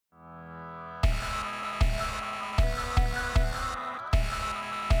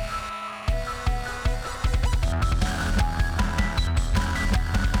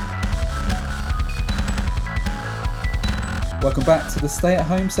Welcome back to the Stay at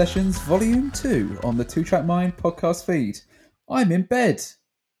Home Sessions Volume 2 on the Two Track Mind podcast feed. I'm in bed.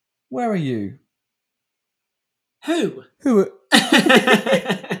 Where are you? Who?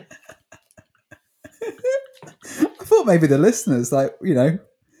 I thought maybe the listeners,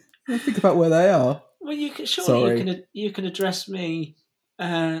 think about where they are. Well, surely Sorry. you can address me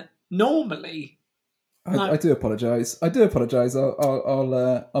normally. I do apologise. I'll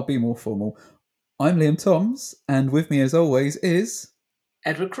be more formal. I'm Liam Toms, and with me as always is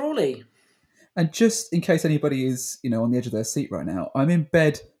Edward Crawley. And just in case anybody is, on the edge of their seat right now, I'm in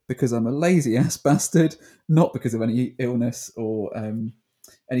bed because I'm a lazy ass bastard, not because of any illness or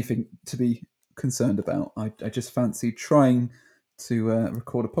anything to be concerned about. I just fancy trying to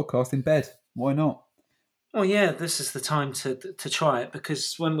record a podcast in bed. Why not? Well, yeah, this is the time to try it,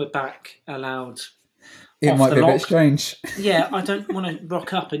 because when we're back allowed, it might be a bit strange. Yeah, I don't want to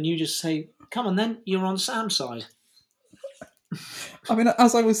rock up and you just say, "Come on, then you're on Sam's side." I mean,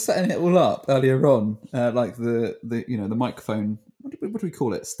 as I was setting it all up earlier on, like the microphone, what do we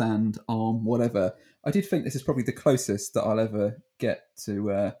call it? Stand, arm, whatever. I did think this is probably the closest that I'll ever get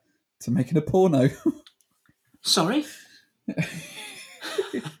to making a porno. Sorry.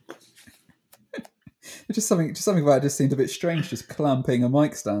 Just something about it just seemed a bit strange, just clamping a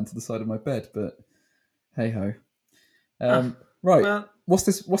mic stand to the side of my bed. But hey ho. Right. Well, what's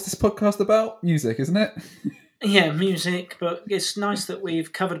this podcast about? Music, isn't it? Yeah, music, but it's nice that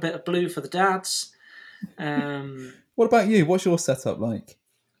we've covered a bit of Blue for the dads. What about you? What's your setup like?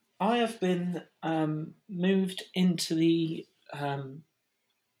 I have been moved into the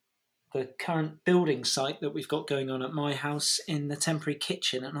current building site that we've got going on at my house in the temporary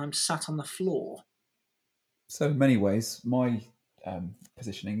kitchen, and I'm sat on the floor. So in many ways, my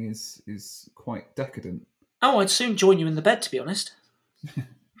positioning is quite decadent. Oh, I'd soon join you in the bed, to be honest.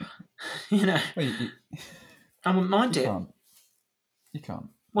 Well, I wouldn't mind it. You can't.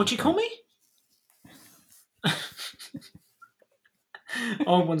 What do you call me?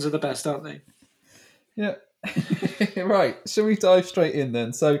 Old ones are the best, aren't they? Yeah. Right. Shall we dive straight in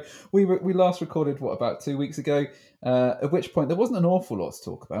then? So we last recorded about 2 weeks ago. At which point there wasn't an awful lot to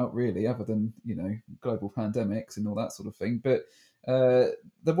talk about, really, other than global pandemics and all that sort of thing. But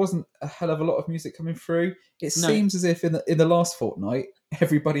there wasn't a hell of a lot of music coming through. It seems as if in the last fortnight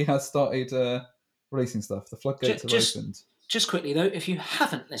everybody has started releasing stuff. The floodgates have opened. Just quickly though, if you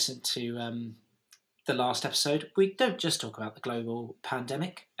haven't listened to the last episode, we don't just talk about the global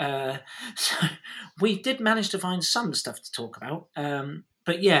pandemic. So we did manage to find some stuff to talk about.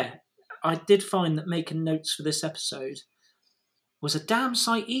 But yeah, I did find that making notes for this episode was a damn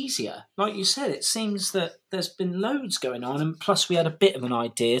sight easier. Like you said, it seems that there's been loads going on, and plus we had a bit of an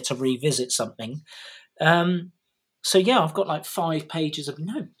idea to revisit something. So yeah, I've got like 5 pages of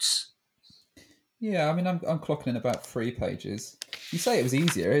notes. Yeah, I mean, I'm clocking in about 3 pages. You say it was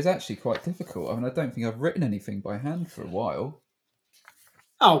easier. It's actually quite difficult. I mean, I don't think I've written anything by hand for a while.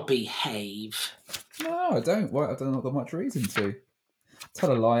 Oh, behave. No, I don't. Well, I don't have much reason to.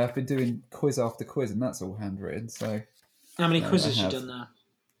 Tell a lie, I've been doing quiz after quiz, and that's all handwritten. So, how many quizzes have you done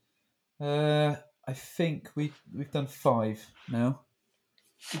now? I think we've done 5 now.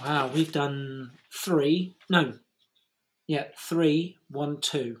 Wow, we've done 3. No, yeah, 3, 1,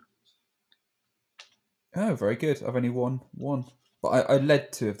 2. Oh, very good. I've only won 1, but I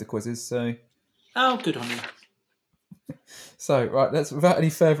led 2 of the quizzes. So, oh, good on you. So, right, without any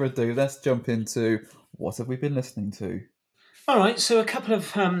further ado, let's jump into what have we been listening to. All right, so a couple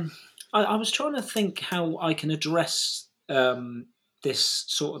of I was trying to think how I can address this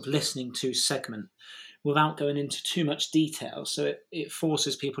sort of listening to segment without going into too much detail, so it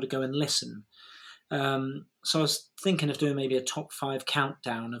forces people to go and listen. So I was thinking of doing maybe a top 5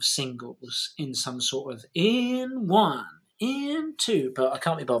 countdown of singles in some sort of in 1, in 2, but I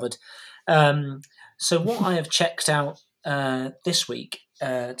can't be bothered. So what I have checked out this week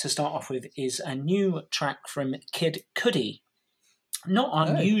to start off with is a new track from Kid Cudi. Not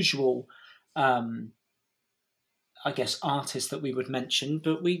unusual, I guess, artist that we would mention,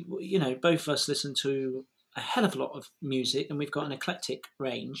 but we, both of us listen to a hell of a lot of music, and we've got an eclectic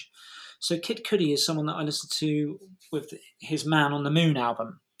range. So Kid Cudi is someone that I listened to with his Man on the Moon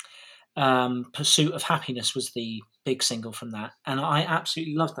album. Pursuit of Happiness was the big single from that, and I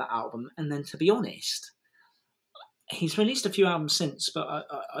absolutely loved that album. And then, to be honest, he's released a few albums since, but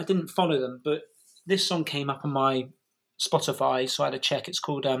I didn't follow them. But this song came up on my Spotify, so I had to check. It's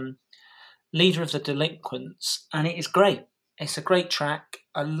called Leader of the Delinquents, and it is great. It's a great track.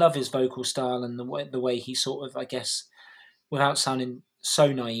 I love his vocal style and the way he sort of, I guess, without sounding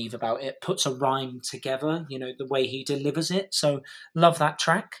so naive about it, puts a rhyme together, the way he delivers it. So love that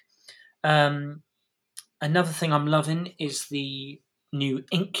track. And Another thing I'm loving is the new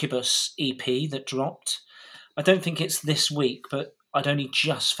Incubus EP that dropped. I don't think it's this week, but I'd only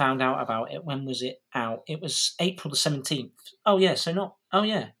just found out about it. When was it out? It was April the 17th. Oh, yeah, so not. Oh,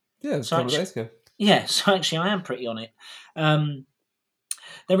 yeah. Yeah, it was a couple of days ago. Yeah, so actually I am pretty on it.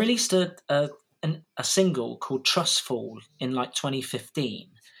 They released a single called Trustfall in like 2015,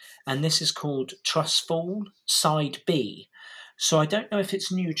 and this is called Trustfall Side B. So I don't know if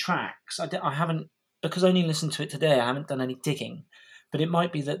it's new tracks. I haven't, because I only listened to it today, I haven't done any digging. But it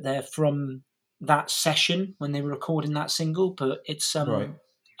might be that they're from that session when they were recording that single, but it's Right.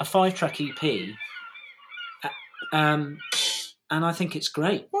 a 5-track EP. And I think it's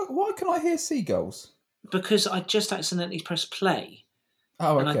great. Why can I hear seagulls? Because I just accidentally pressed play.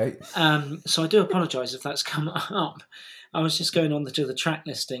 Oh, okay. So I do apologise if that's come up. I was just going on to the track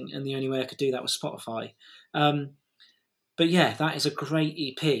listing, and the only way I could do that was Spotify. But yeah, that is a great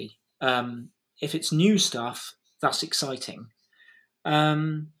EP. If it's new stuff, that's exciting.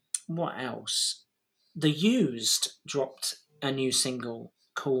 What else? The Used dropped a new single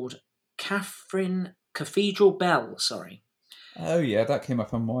called Cathedral Bell. Sorry. Oh yeah, that came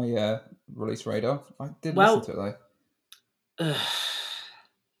up on my release radar. I didn't listen to it though.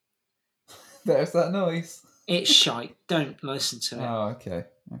 There's that noise. It's shite. Don't listen to it. Oh, okay.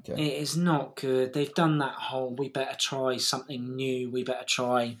 Okay. It is not good. They've done that whole, we better try something new. We better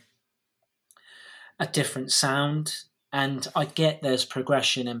try a different sound. And I get there's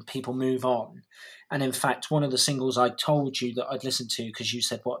progression and people move on. And in fact, one of the singles I told you that I'd listen to, because you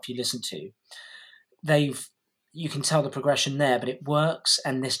said, what have you listened to? You can tell the progression there, but it works.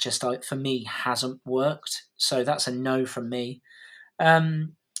 And this just, for me, hasn't worked. So that's a no from me.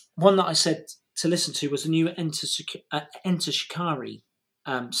 One that I said to listen to was the new Enter Shikari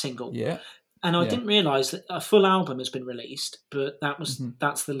single. Yeah. And I didn't realise that a full album has been released, but that's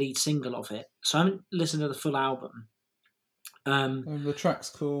the lead single of it. So I haven't listened to the full album. The track's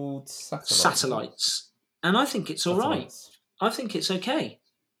called Satellites. And I think it's all right. I think it's okay.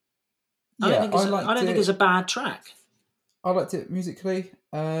 Yeah, I don't think it's a bad track. I liked it musically.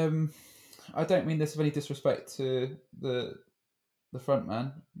 I don't mean this with any disrespect to the front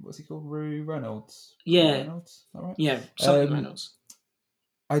man. What's he called? Rue Reynolds. Yeah. Reynolds? Is that right? Yeah, something Reynolds.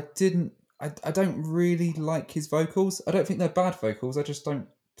 I don't really like his vocals. I don't think they're bad vocals. I just don't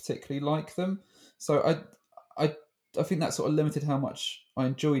particularly like them. So I think that sort of limited how much I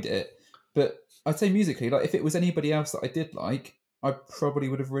enjoyed it. But I'd say musically, like if it was anybody else that I did like, I probably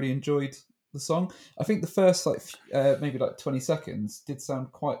would have really enjoyed the song. I think the first maybe 20 seconds did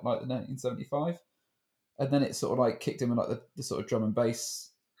sound quite like the 1975, and then it sort of kicked in with the sort of drum and bass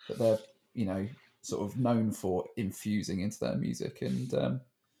that they're sort of known for infusing into their music, and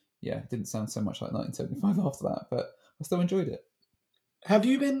it didn't sound so much like 1975 after that, but I still enjoyed it. Have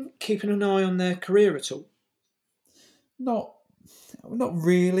you been keeping an eye on their career at all? Not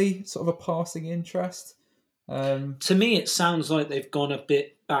really. Sort of a passing interest. To me, it sounds like they've gone a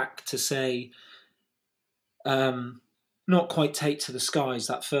bit back to say, not quite Take to the Skies,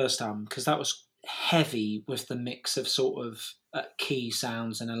 that first album, because that was heavy with the mix of sort of key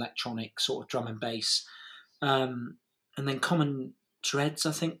sounds and electronic sort of drum and bass. And then Common Dreads,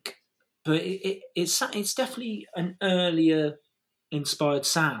 I think. But it's definitely an earlier inspired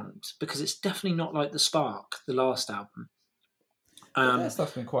sound, because it's definitely not like The Spark, the last album. Their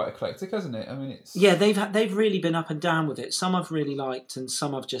stuff's been quite eclectic, hasn't it? I mean, they've really been up and down with it. Some I've really liked, and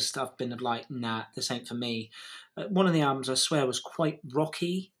some I've been like, nah, this ain't for me. One of the albums, I swear, was quite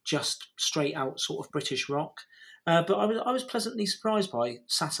rocky, just straight out sort of British rock. But I was pleasantly surprised by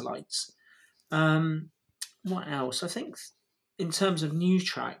Satellites. What else? I think in terms of new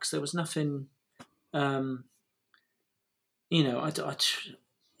tracks, there was nothing.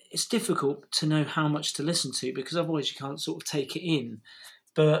 It's difficult to know how much to listen to, because otherwise you can't sort of take it in.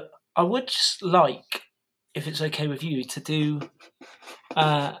 But I would just like, if it's okay with you, to do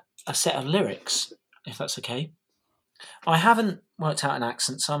a set of lyrics, if that's okay. I haven't worked out an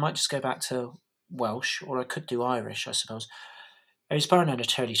accent, so I might just go back to Welsh, or I could do Irish, I suppose. I was born under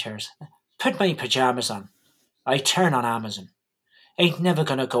 30 tears. Put my pyjamas on. I turn on Amazon. Ain't never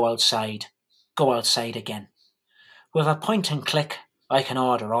gonna go outside again. With a point and click, I can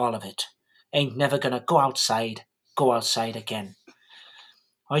order all of it. Ain't never gonna go outside again.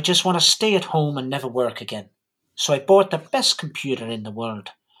 I just want to stay at home and never work again. So I bought the best computer in the world.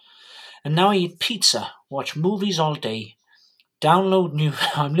 And now I eat pizza, watch movies all day, download new...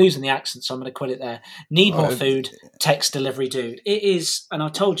 I'm losing the accent, so I'm going to quit it there. Need more food, text delivery dude. It is, and I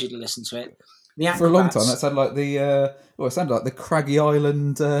told you to listen to it. For a long time, that sounded like it sounded like the Craggy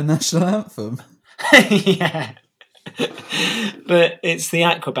Island national anthem. Yeah. But it's the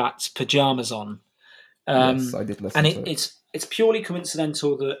Aquabats, Pyjamas On. Yes, I did listen And to it. it's purely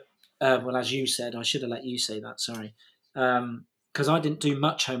coincidental that, well, as you said, I should have let you say that. Sorry, because I didn't do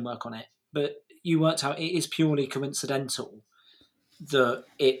much homework on it, but you worked out it is purely coincidental that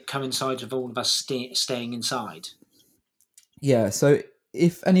it coincides with all of us staying inside. Yeah, so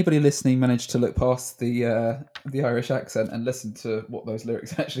if anybody listening managed to look past the Irish accent and listen to what those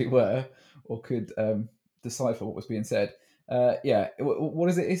lyrics actually were, or could decipher what was being said, yeah, what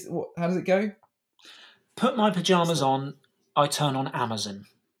is it? How does it go? Put my It's pajamas like, on. I turn on Amazon.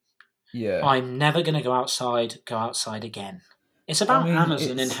 yeah, I'm never going to go outside. Go outside again. It's I about mean,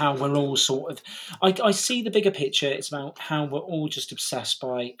 Amazon and how we're all sort of. I see the bigger picture. It's about how we're all just obsessed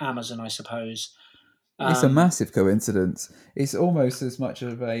by Amazon, I suppose. it's a Um, massive coincidence. It's almost as much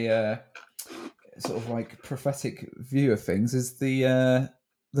of a sort of like prophetic view of things as the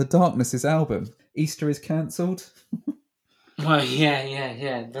Darknesses album. Easter is cancelled. well,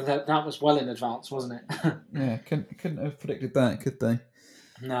 yeah. That was well in advance, wasn't it? Yeah, couldn't have predicted that, could they?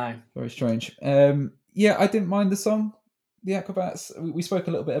 No. Very strange. Yeah, I didn't mind the song, the Acrobats. We spoke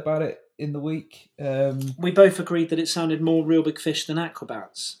a little bit about it in the week. We both agreed that it sounded more Real Big Fish than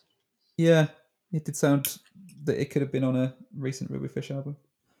Acrobats. Yeah, it did sound that it could have been on a recent Ruby Fish album.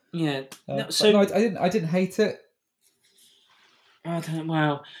 Yeah. No, But no, so I didn't hate it. I don't know.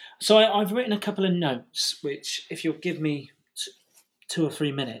 Wow. So I've written a couple of notes, which, if you'll give me 2 or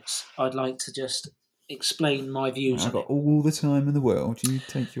 3 minutes, I'd like to just explain my views I've on got it. all the time in the world. You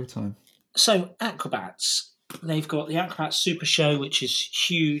take your time. So Acrobats, they've got the Acrobats Super Show, which is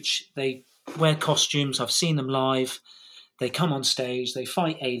huge. They wear costumes. I've seen them live. They come on stage. They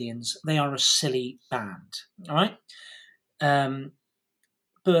fight aliens. They are a silly band. All right. Um,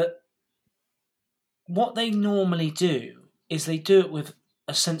 but what they normally do is they do it with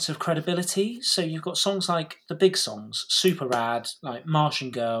a sense of credibility. So you've got songs like the big songs, Super Rad, like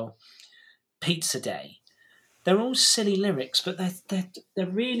Martian Girl, Pizza Day. They're all silly lyrics, but they're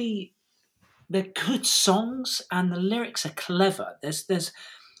really they're good songs, and the lyrics are clever.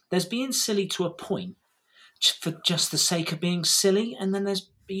 There's being silly to a point for just the sake of being silly, and then there's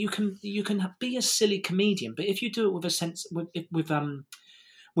you can be a silly comedian, but if you do it with a sense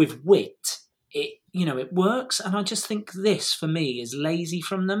with wit, it works. And I just think this for me is lazy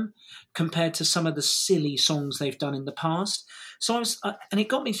from them compared to some of the silly songs they've done in the past. So and it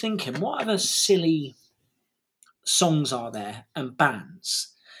got me thinking, what other silly songs are there and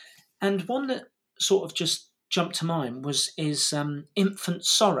bands? And one that sort of just jumped to mind is Infant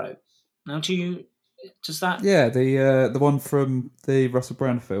Sorrow. Now, does that? Yeah, the one from the Russell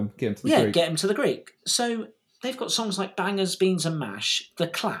Brand film, Get Him to the Yeah, Greek. get him to the Greek. So they've got songs like Bangers, Beans and Mash, The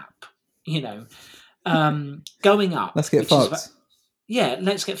Clap, you know, Going Up, Let's get which is about, fucked. yeah,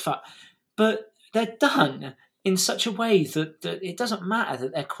 let's get fucked. But they're done in such a way that it doesn't matter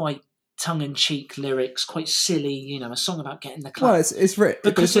that they're quite tongue-in-cheek lyrics, quite silly, a song about getting the Well, clap. it's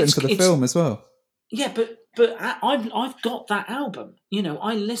Because written for the it's film as well. Yeah, but I've got that album.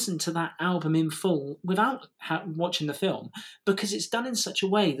 I listened to that album in full without watching the film because it's done in such a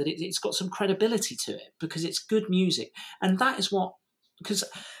way that it's got some credibility to it because it's good music, and that is what. Because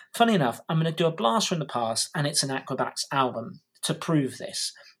funny enough, I'm going to do a blast from the past, and it's an Acrobats album to prove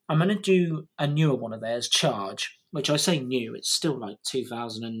this. I'm going to do a newer one of theirs, Charge, which I say new. It's still like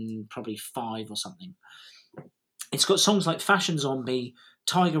 2000 and probably 5 or something. It's got songs like Fashion Zombie,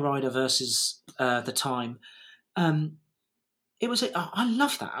 Tiger Rider versus The Time. Um, I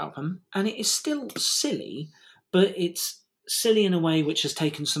love that album, and it is still silly, but it's silly in a way which has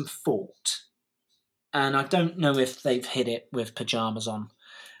taken some thought. And I don't know if they've hit it with Pajamas on.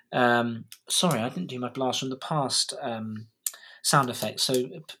 Sorry, I didn't do my blast from the past sound effects. So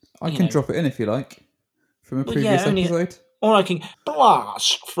I can drop it in if you like from a well, yeah, previous only episode. or I can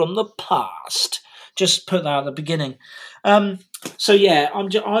blast from the past. Just put that at the beginning. So yeah,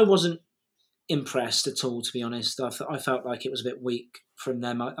 I wasn't impressed at all, to be honest. I felt like it was a bit weak from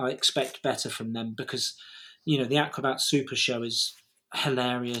them. I expect better from them because, the Acrobat Super Show is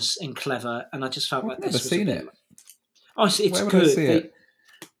hilarious and clever, and I just felt I've like never this was a seen bit. it. Oh, it's Where would I good. see it?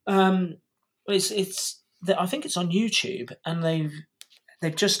 Um, I think it's on YouTube, and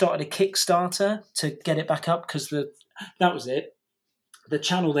they've just started a Kickstarter to get it back up because that was it. The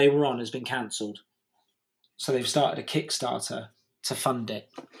channel they were on has been cancelled, so they've started a Kickstarter to fund it.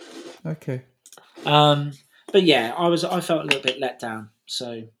 Okay. But yeah, I felt a little bit let down.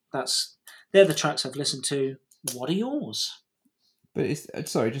 So they're the tracks I've listened to. What are yours? But it's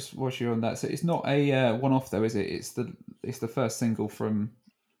sorry, just whilst you're on that, so it's not a one-off though, is it? It's the first single from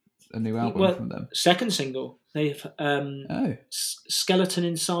a new album Well, from them. second single they've Oh, Skeleton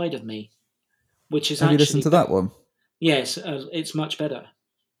Inside of Me, which is have you listened actually to that one? yes, it's much better.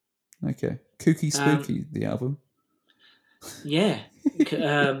 Okay, Kooky Um, Spooky, the album. yeah. Does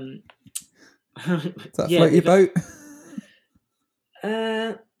that Yeah, float your they've. boat?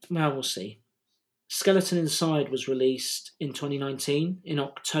 Uh, well, we'll see. Skeleton Inside was released in 2019, in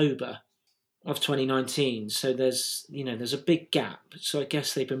October of 2019. So there's a big gap. So I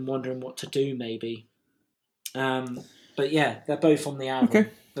guess they've been wondering what to do, maybe. But yeah, they're both on the Okay, album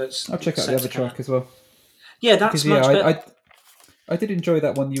that's I'll check out the set other to come track out. as well. Yeah, Because that's yeah, much better. I did enjoy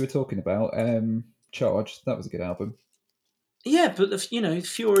that one you were talking about. Charge. That was a good album. Yeah, but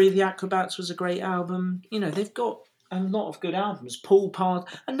Fury of the Acrobats was a great album. They've got a lot of good albums. Pool Party,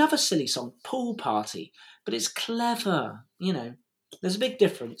 another silly song, Pool Party, but it's clever. There's a big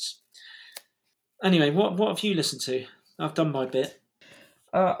difference. Anyway, what have you listened to? I've done my bit.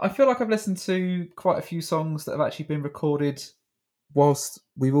 I feel like I've listened to quite a few songs that have actually been recorded whilst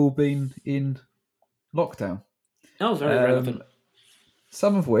we've all been in lockdown. Oh, very Um, relevant.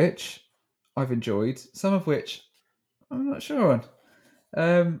 some of which I've enjoyed, some of which I'm not sure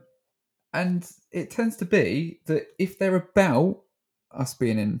on. And it tends to be that if they're about us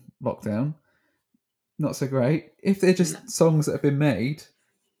being in lockdown, not so great. If they're just songs that have been made,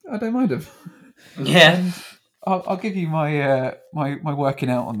 I don't mind them. Yeah, And I'll give you my working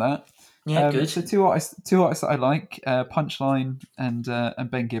out on that. yeah, good. So two artists that I like, Punchline and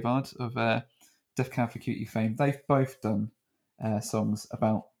Ben Gibbard of Def Cab for Cutie fame. They've both done songs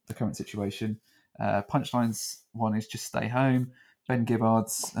about the current situation. Punchline's one is Just Stay Home. Ben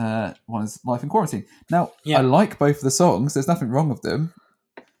Gibbard's one is Life in Quarantine. Now, I Yeah, like both of the songs. There's nothing wrong with them,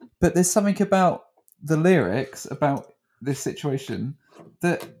 but there's something about the lyrics about this situation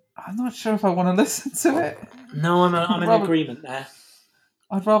that I'm not sure if I want to listen to it. no, I'm I'd in rather agreement there.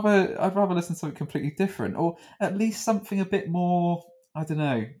 I'd rather listen to something completely different, or at least something a bit more, I don't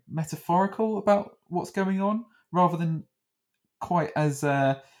know, metaphorical about what's going on, rather than quite as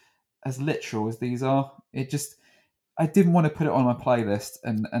literal as these are. I didn't want to put it on my playlist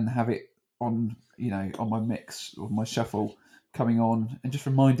and have it on on my mix or my shuffle coming on and just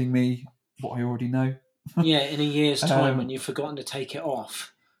reminding me what I already know. Yeah, in a year's time when um, you've forgotten to take it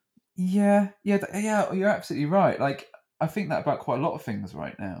off. yeah, you're absolutely right. Like, I think that about quite a lot of things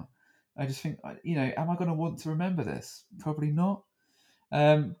right now. I just think, am I going to want to remember this? Probably not.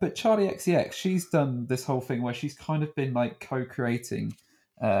 But Charlie XCX, she's done this whole thing where she's kind of been like co-creating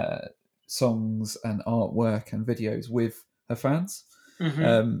uh, songs and artwork and videos with her fans,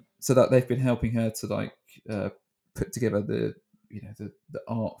 Hmm. so that they've been helping her to like put together the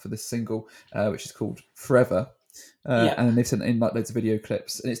art for this single, which is called Forever, Yeah, and then they've sent in like loads of video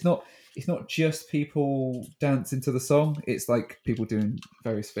clips, and it's not just people dancing to the song. It's like people doing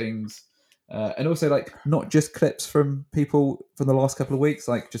various things. And also, like, not just clips from people from the last couple of weeks,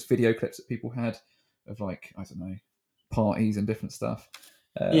 like just video clips that people had of, like, I don't know, parties and different stuff.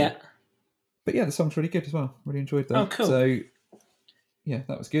 yeah. But yeah, the song's really good as well. Really enjoyed Oh, that. cool. So yeah,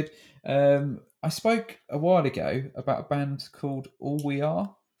 that was good. I spoke a while ago about a band called All We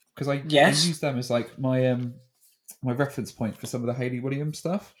Are, because I Yes. used them as like my reference point for some of the Hayley Williams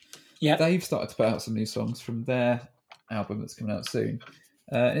stuff. Yep. They've started to put out some new songs from their album that's coming out soon,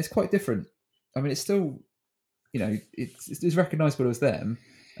 and it's quite different. I mean, it's still, it's recognisable as them,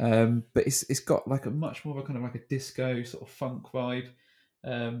 but it's got like a much more of a kind of like a disco sort of funk vibe.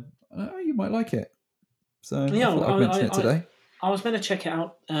 You might like it, so I Yeah. Well, thought I'd mention it today. I was meant to check it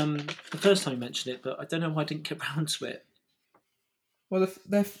out the first time you mentioned it, but I don't know why I didn't get round to it. Well,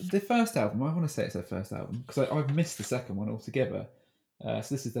 their first album, I want to say it's their first album because I've missed the second one altogether. So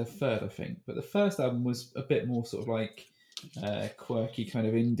this is their third, I think. But the first album was a bit more sort of like quirky, kind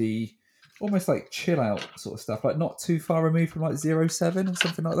of indie, almost like chill out sort of stuff, like not too far removed from like 07 or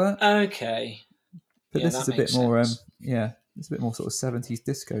something like that. Okay. But Yeah, this is that a bit makes more, sense. it's a bit more sort of 70s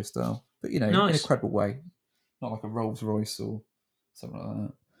disco style, but in a Nice. credible way, not like a Rolls Royce or something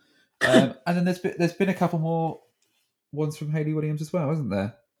like that. And then there's been a couple more ones from Hayley Williams as well, hasn't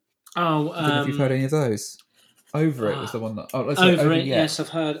there? Oh, I don't know if you've heard any of those. Over It was ah, the one that. Oh, let's say Over Over It. Yet. Yes, I've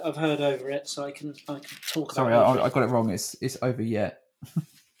heard Over It, so I can talk about Sorry, Over I It. got it wrong. It's Over Yet.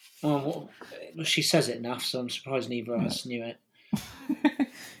 Well, she says it enough, so I'm surprised neither of Yeah. us knew it.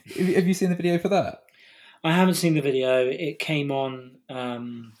 Have you seen the video for that? I haven't seen the video. It came on.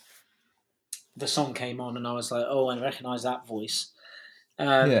 The song came on, and I was like, "Oh, I recognise that voice."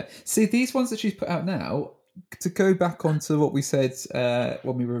 Yeah. See, these ones that she's put out now, to go back onto what we said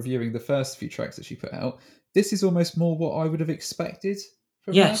when we were reviewing the first few tracks that she put out, this is almost more what I would have expected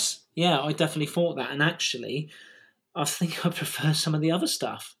from her. Yes, yeah, I definitely thought that, and actually, I think I prefer some of the other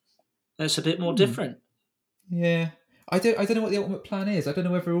stuff. That's a bit more Hmm. different. Yeah. I don't know what the ultimate plan is. I don't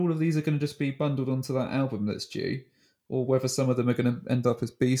know whether all of these are going to just be bundled onto that album that's due, or whether some of them are going to end up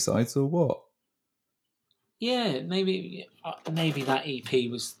as B-sides or what. yeah, maybe that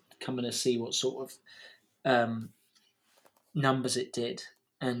EP was coming to see what sort of numbers it did,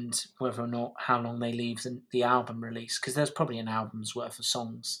 and whether or not how long they leave the album release, because there's probably an album's worth of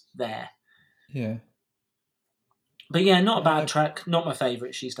songs there. Yeah. But yeah, not a bad track. Not my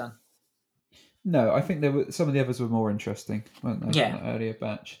favourite she's done. No, I think there were some of the others were more interesting, weren't they? Yeah. From that earlier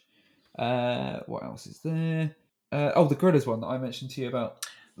batch. What else is there? The Gorillaz one that I mentioned to you about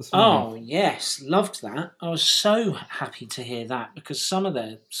this morning. Oh yes, loved that. I was so happy to hear that, because some of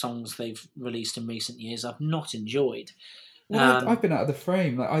their songs they've released in recent years I've not enjoyed. Well, I've been out of the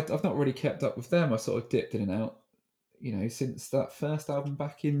frame. Like I've not really kept up with them. I sort of dipped in and out, since that first album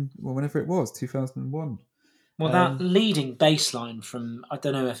back in whenever it was, 2001. Well, that leading bass line from, I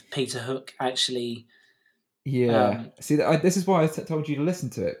don't know if Peter Hook actually. Yeah. See, this is why I told you to listen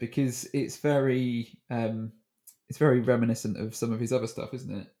to it, because it's very reminiscent of some of his other stuff,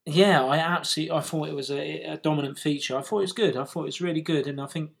 isn't it? Yeah, I thought it was a dominant feature. I thought it was good. I thought it was really good, and I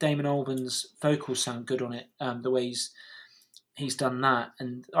think Damon Albarn's vocals sound good on it. The way he's done that,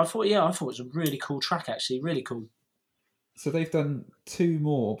 and I thought it was a really cool track, actually, really cool. So they've done 2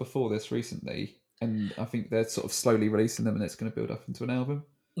 more before this recently, and I think they're sort of slowly releasing them, and it's going to build up into an album.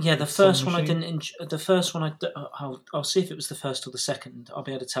 Yeah, the first one I didn't enjoy. The first one I'll see if it was the first or the second. I'll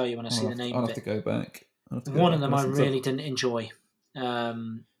be able to tell you when I see the name of it. I'll have to go back. One of them I really didn't enjoy.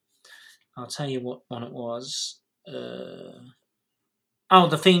 I'll tell you what one it was. The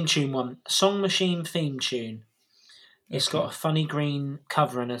theme tune one. Song Machine theme tune. It's got a funny green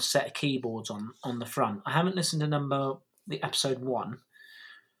cover and a set of keyboards on the front. I haven't listened to the episode 1.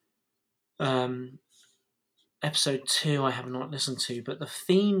 Episode 2 I have not listened to, but the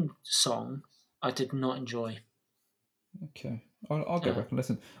theme song I did not enjoy. Okay, I'll go back and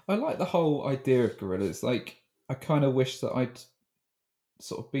listen. I like the whole idea of Gorillaz. Like, I kind of wish that I'd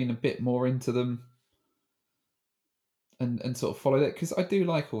sort of been a bit more into them and sort of followed it, because I do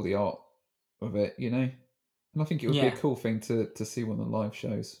like all the art of it, and I think it would be a cool thing to see one of the live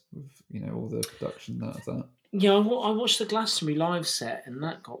shows with all the production of that. Yeah, I watched the Glastonbury live set, and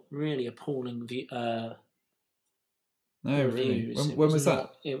that got really appalling reviews. Really? When was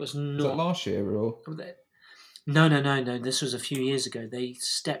that? It was not. Was that last year or? No. This was a few years ago. They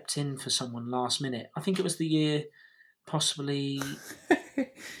stepped in for someone last minute. I think it was the year, possibly.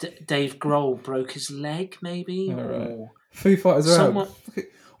 Dave Grohl broke his leg, maybe. Right. Foo Fighters are out.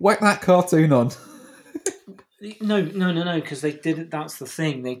 Whack that cartoon on. No, because they did it. That's the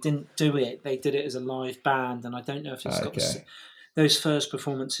thing. They didn't do it. They did it as a live band, and I don't know if it's got those first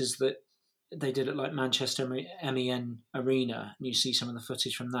performances that they did at like Manchester MEN Arena, and you see some of the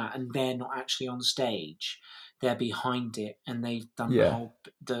footage from that, and they're not actually on stage; they're behind it, and they've done the whole.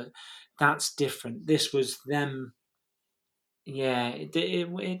 That's different. This was them. Yeah, it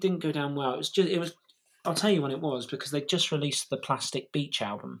didn't go down well. It was. I'll tell you when it was, because they just released the Plastic Beach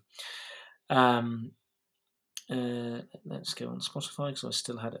album. Let's go on Spotify, because I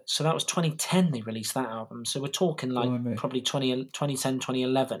still had it. So that was 2010 they released that album. So we're talking like probably 2010,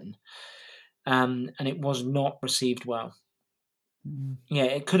 2011. And it was not received well. Yeah,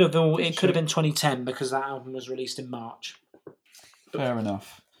 it could have been 2010, because that album was released in March. Fair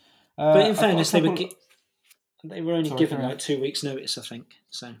enough. But in fairness, they were only given like 2 weeks' notice, I think.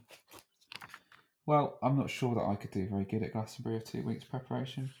 So. Well, I'm not sure that I could do very good at Glastonbury of 2 weeks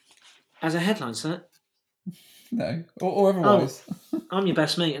preparation. As a headline set? No, or otherwise. I'm your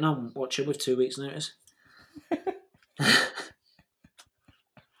best mate, and I'll watch it with 2 weeks' notice.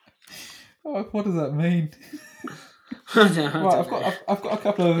 What does that mean? Right, I've got a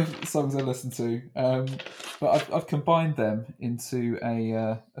couple of songs I listen to, but I've combined them into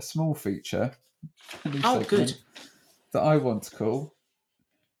a small feature. Good. That I want to call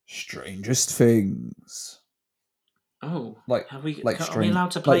Strangest Things. Oh, are we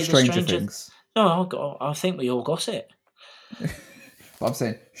allowed to play the Stranger Things? No, I think we all got it. But I'm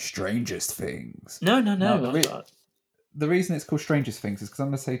saying Strangest Things. No. The reason it's called Strangest Things is because I'm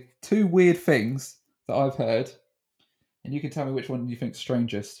going to say 2 weird things that I've heard, and you can tell me which one you think's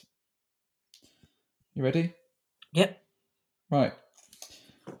strangest. You ready? Yep. Right.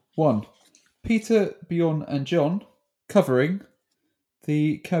 1. Peter, Bjorn and John covering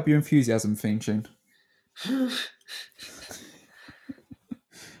the Curb Your Enthusiasm theme tune.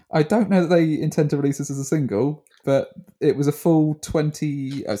 I don't know that they intend to release this as a single, but it was a full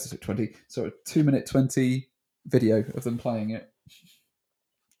 2 minute 20 video of them playing it.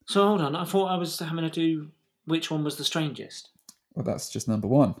 So hold on, I thought I was having to do which one was the strangest. Well, that's just number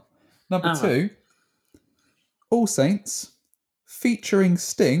 1. Number 2, right. All Saints featuring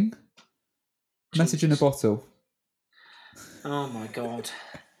Sting. Jesus. Message in a Bottle. Oh my God.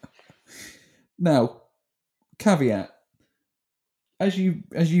 Now, caveat, as you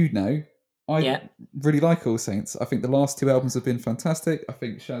know, I Yeah. really like All Saints. I think the last two albums have been fantastic. I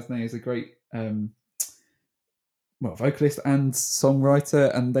think Shaznay is a great vocalist and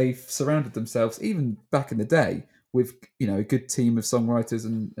songwriter, and they've surrounded themselves, even back in the day, with a good team of songwriters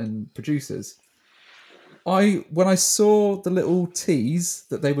and producers. When I saw the little tease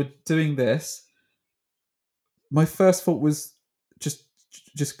that they were doing this, my first thought was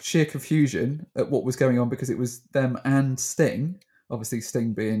just sheer confusion at what was going on, because it was them and Sting. Obviously,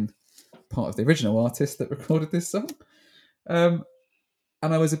 Sting being part of the original artist that recorded this song. And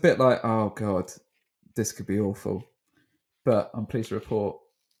I was a bit like, oh God, this could be awful. But I'm pleased to report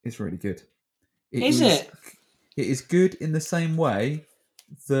it's really good. Is it? It is good in the same way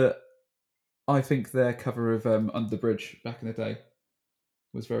that I think their cover of Under the Bridge back in the day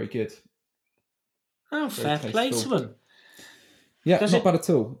was very good. Oh, fair play to them. Yeah, not bad at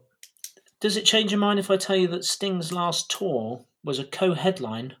all. Does it change your mind if I tell you that Sting's last tour was a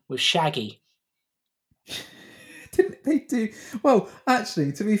co-headline with Shaggy? Didn't they do... Well,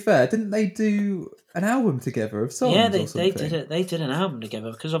 actually, to be fair, didn't they do an album together of songs? Yeah, they did it. They did an album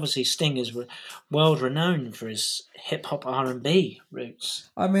together, because obviously Sting is world renowned for his hip hop R&B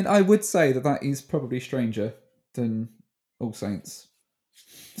roots. I mean, I would say that is probably stranger than All Saints.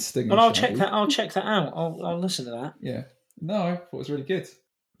 Sting. Well, I'll check that. I'll check that out. I'll listen to that. Yeah. No, I thought it was really good.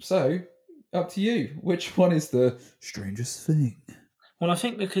 So, up to you. Which one is the strangest thing? Well, I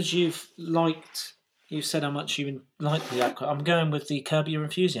think because you said how much you like the. I'm going with the Curb Your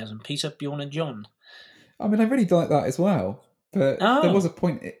Enthusiasm, Peter, Bjorn, and John. I mean, I really like that as well, but there was a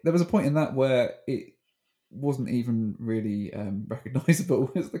point. There was a point in that where it wasn't even really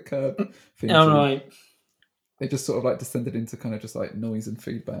recognisable as the Curb thing. Oh, right. They just sort of like descended into kind of just like noise and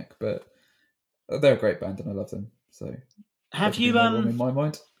feedback, but they're a great band and I love them. So, have you wrong in my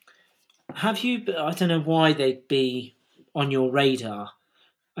mind? Have you? I don't know why they'd be on your radar.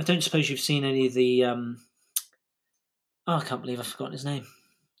 I don't suppose you've seen any of the. I can't believe I've forgotten his name.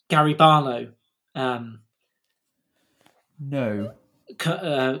 Gary Barlow. No.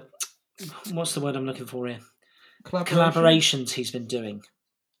 What's the word I'm looking for here? Collaborations he's been doing.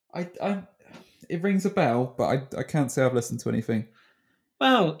 It rings a bell, but I can't say I've listened to anything.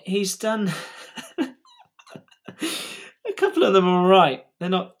 Well, he's done a couple of them are all right. They're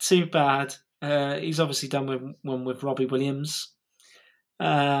not too bad. He's obviously done one with Robbie Williams. He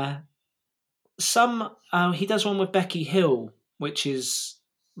does one with Becky Hill, which is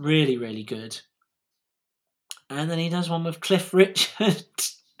really, really good. And then he does one with Cliff Richard.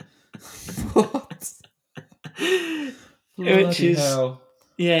 What? Which is hell.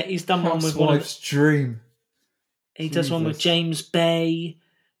 Yeah, he's done one with Housewife's dream. He does one with James Bay,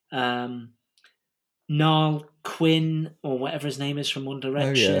 Niall Quinn, or whatever his name is from One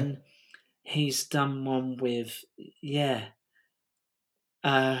Direction. Oh, yeah. He's done one with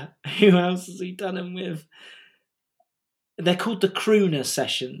who else has he done them with? They're called the Crooner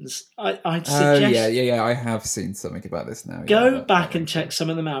Sessions. I'd suggest. Yeah. I have seen something about this now. Go back and check some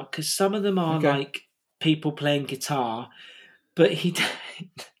of them out, because some of them are like people playing guitar, but the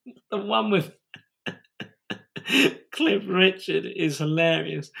one with Cliff Richard is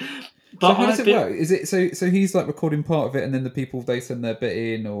hilarious. But so how does it work? Is it so he's like recording part of it, and then the people, they send their bit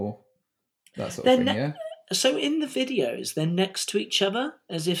in, or that sort of thing? Yeah. So in the videos, they're next to each other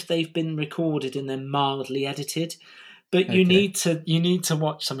as if they've been recorded and then mildly edited. But you need to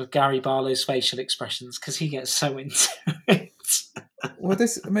watch some of Gary Barlow's facial expressions, because he gets so into it. Well,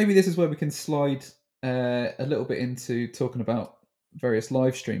 this is where we can slide a little bit into talking about various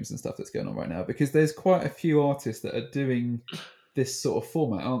live streams and stuff that's going on right now, because there's quite a few artists that are doing this sort of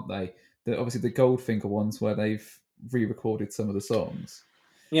format, aren't they? Obviously the Goldfinger ones, where they've re-recorded some of the songs.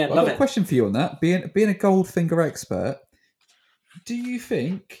 Yeah, I've got a question for you on that. Being a Goldfinger expert, do you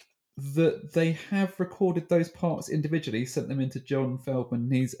think that they have recorded those parts individually, sent them into John Feldman,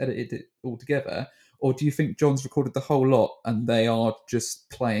 and he's edited it all together? Or do you think John's recorded the whole lot and they are just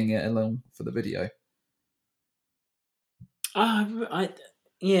playing it along for the video? I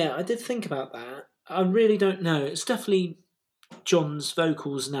did think about that. I really don't know. It's definitely John's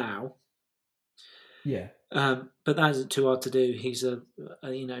vocals now. Yeah. But that isn't too hard to do. He's a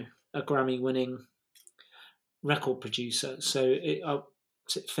Grammy-winning record producer, so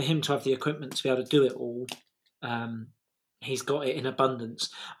for him to have the equipment to be able to do it all, he's got it in abundance.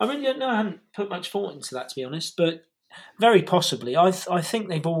 I really don't know. I haven't put much thought into that, to be honest, but very possibly. I think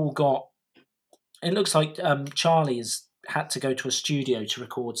they've all got. It looks like Charlie has had to go to a studio to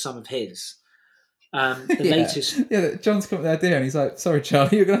record some of his. Latest. Yeah, John's come up with the idea, and he's like, "Sorry,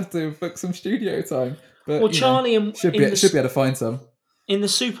 Charlie, you're gonna have to book some studio time." But Charlie should be able to find some. In the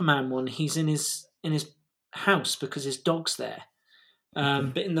Superman one, he's in his house because his dog's there.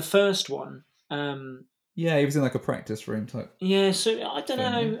 Okay. But in the first one, Yeah, he was in like a practice room type yeah. So I don't thing.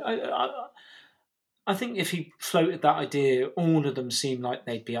 Yeah. know. I think if he floated that idea, all of them seem like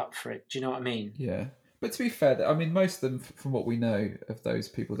they'd be up for it. Do you know what I mean? Yeah. But to be fair, I mean, most of them, from what we know of those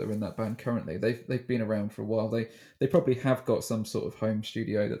people that are in that band currently, they've been around for a while. They probably have got some sort of home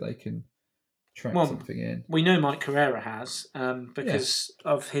studio that they can track Well, something in. we know Mike Carrera has Yeah. because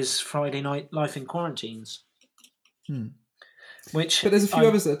of his Friday Night Life in Quarantines, Hmm. which But there's a few I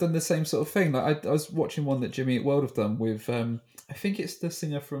others that have done the same sort of thing. Like I was watching one that Jimmy Eat World have done with, I think it's the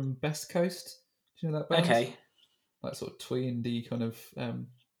singer from Best Coast. Do you know that band? okay. Like sort of twee kind of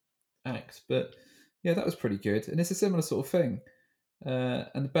act. But yeah, that was pretty good. And it's a similar sort of thing.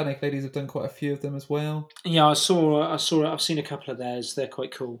 And the Bannock Ladies have done quite a few of them as well. Yeah, I saw it. I've seen a couple of theirs. They're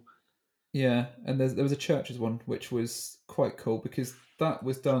quite cool. Yeah, and there was a Churches one which was quite cool because that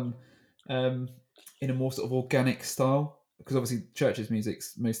was done um, in a more sort of organic style. Because obviously Churches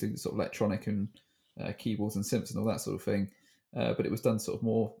music's mostly sort of electronic and keyboards and synths and all that sort of thing, but it was done sort of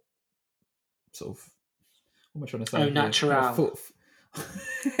more sort of what am I trying to Oh, say here? More Natural. full,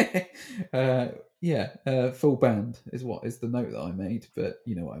 full band is the note that I made, but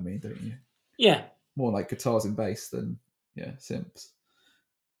you know what I mean, don't you? Yeah, More like guitars and bass than synths.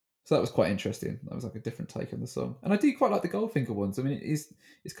 So that was quite interesting. That was like a different take on the song, and I do quite like the Goldfinger ones. I mean,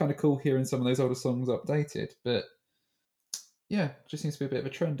 it's kind of cool hearing some of those older songs updated, but yeah, it just seems to be a bit of a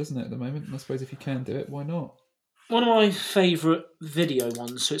trend, doesn't it, at the moment? And I suppose if you can do it, why not? one of my favourite video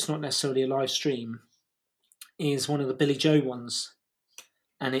ones, so it's not necessarily a live stream, is one of the Billy Joe ones,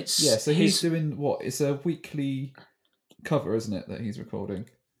 and Yeah, it's so he's his. doing what? It's a weekly cover, isn't it, that he's recording?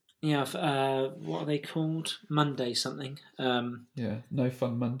 Yeah, what are they called? Monday something. Yeah, No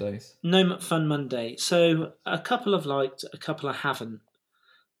Fun Mondays. No Fun Monday. So a couple have liked, a couple I haven't.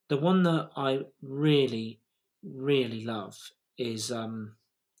 The one that I really, really love is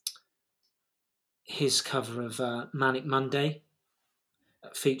his cover of Manic Monday,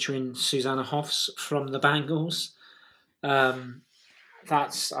 featuring Susanna Hoffs from the Bangles. Um, I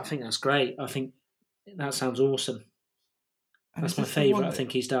think that's great. I think that sounds awesome. And That's is my this the favourite. one I that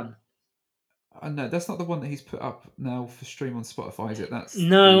think he's done. I know that's not the one that he's put up now for stream on Spotify, is it? That's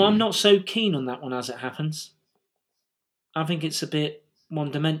No, I'm the not so keen on that one as it happens. I think it's a bit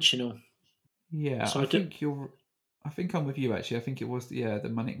one dimensional. yeah. So I do, I think I'm with you actually. I think it was the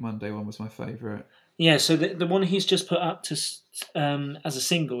Manic Monday one was my favourite. yeah. So the one he's just put up to as a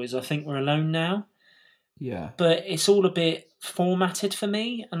single is I think We're Alone Now, Yeah, but it's all a bit formatted for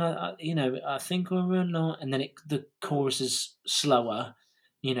me, and I think we're not, and then the chorus is slower,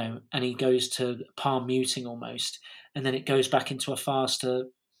 and he goes to palm muting almost, and then it goes back into a faster,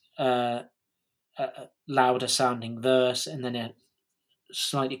 uh, louder sounding verse, and then a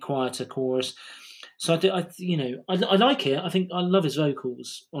slightly quieter chorus. So I like it. I think I love his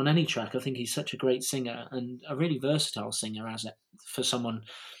vocals on any track. I think he's such a great singer and a really versatile singer as it for someone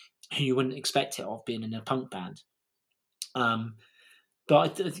who you wouldn't expect it of being in a punk band. Um,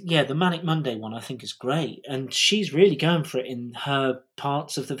 but the Manic Monday one I think is great, and she's really going for it in her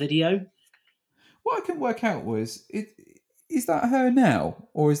parts of the video. what I can work out was is that her now,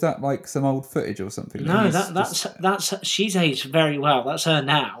 or is that like some old footage or something that No, he's just that's she's aged very well. That's her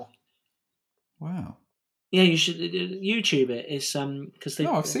now. wow. Yeah, you should YouTube it. It's because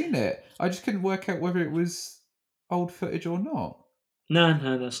No, they I've seen it. I just couldn't work out whether it was old footage or not.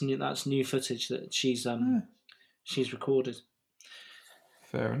 no, that's new. That's new footage that Eh, she's recorded.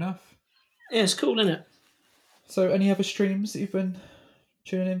 fair enough. Yeah, it's cool, isn't it? So, any other streams that you've been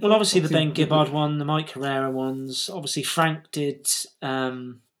tuning in Well, for? obviously the Obviously, Ben Gibbard one, the Mike Herrera ones. Obviously Frank did.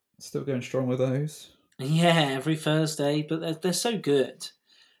 still going strong with those. Yeah, every Thursday, but they're so good.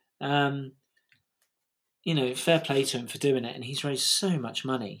 Um, fair play to him for doing it, and he's raised so much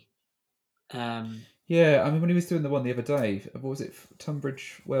money. Yeah, I mean, when he was doing the one the other day, what was it?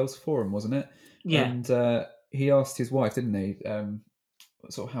 Tunbridge Wells Forum, wasn't it? Yeah, And he asked his wife, didn't he,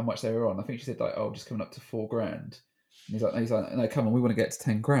 sort of how much they were on. I think she said like, "Oh, just coming up to $4,000." And he's like, "No, come on, we want to get to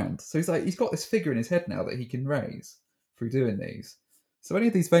 10 grand." So he's got this figure in his head now that he can raise through doing these. So any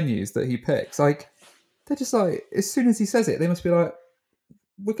of these venues that he picks, like, they're just like, as soon as he says it, they must be like,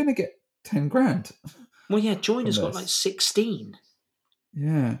 "We're going to get 10 grand well, yeah, from Joiner's got like this." 16,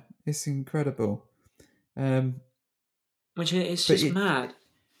 Yeah, it's incredible. which is But just it, mad.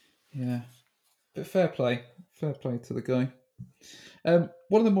 yeah, but fair play to the guy.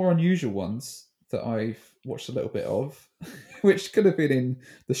 One of the more unusual ones that I've watched a little bit of, which could have been in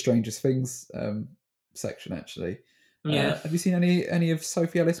the Strangest Things section actually. Yeah, Have you seen any of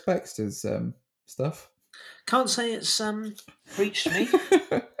Sophie Ellis Bextor's stuff? can't say it's reached me.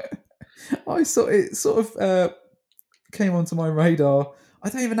 I saw it sort of came onto my radar. I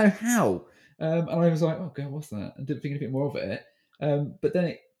don't even know how. And I was like, oh, God, what's that? And didn't think anything more of it. But then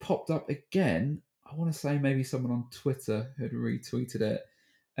it popped up again. I want to say maybe someone on Twitter had retweeted it.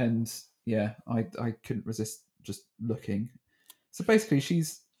 And yeah, I couldn't resist just looking. So basically,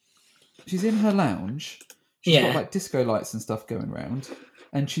 she's in her lounge. She's got Yeah. like disco lights and stuff going around.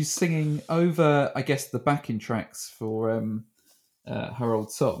 And she's singing over, I guess, the backing tracks for her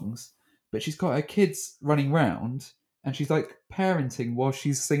old songs. But she's got her kids running round and she's like parenting while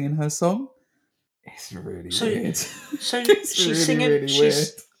she's singing her song. It's really So, weird. so It's she's really, singing. really weird.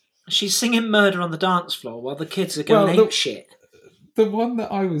 She's singing "Murder on the Dance Floor" while the kids are going Well, ape shit. the one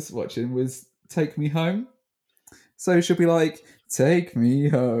that I was watching was "Take Me Home." So she'll be like, "Take me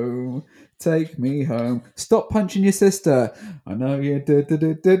home, take me home. Stop punching your sister. I know you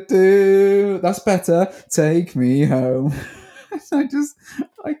do. That's better. Take me home."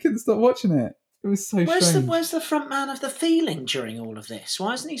 I couldn't stop watching it. It was so strange. Where's the front man of the Feeling during all of this?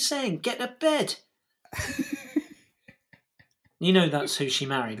 Why isn't he saying "Get to bed"? You know that's who she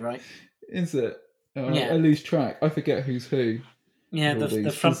married, right? Is it? Yeah. I lose track. I forget who's who. Yeah, with all the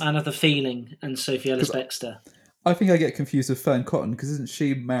these, front 'cause- man of the Feeling and Sophie Ellis 'cause Bextor. I think I get confused with Fern Cotton because isn't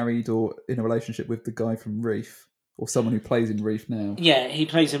she married or in a relationship with the guy from Reef or someone who plays in Reef now? Yeah, he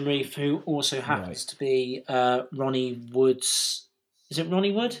plays in Reef, who also happens to be Ronnie Wood's. Is it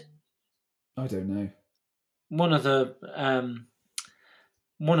Ronnie Wood? I don't know. One of the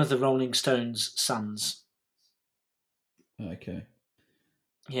Rolling Stones' sons. Okay.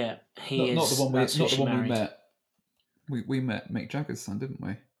 Yeah, he is. Not the one that's who she we married. met. We met Mick Jagger's son, didn't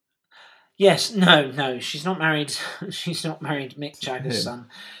we? Yes, no, she's not married. She's not married Mick Jagger's son.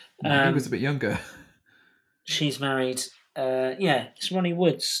 No, he was a bit younger. She's married. It's Ronnie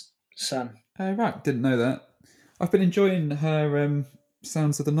Wood's son. Right, didn't know that. I've been enjoying her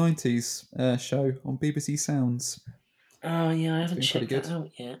Sounds of the 90s show on BBC Sounds. Oh yeah, I haven't been pretty checked that good.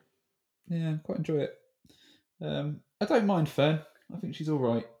 out yet. Yeah, quite enjoy it. I don't mind Fern. I think she's all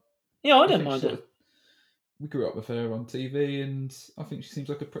right. Yeah, I don't think mind she her. We grew up with her on TV, and I think she seems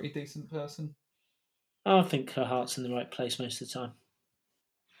like a pretty decent person. I think her heart's in the right place most of the time.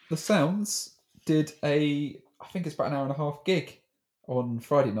 The Sounds did I think it's about an hour and a half gig on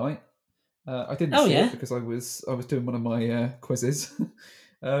Friday night. I didn't see it because I was doing one of my quizzes,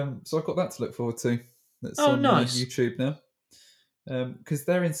 so I've got that to look forward to. That's on nice. YouTube now, because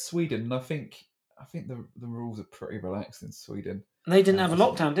they're in Sweden, and I think the rules are pretty relaxed in Sweden. They didn't have a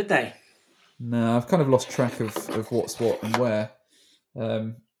lockdown, did they? No, I've kind of lost track of what's what and where.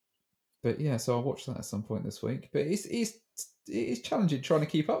 But yeah, so I'll watch that at some point this week. But it's challenging trying to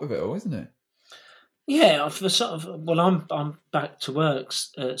keep up with it all, isn't it? Yeah, for sort of. Well, I'm back to work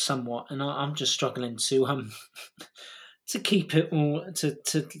somewhat, and I'm just struggling to to keep it all to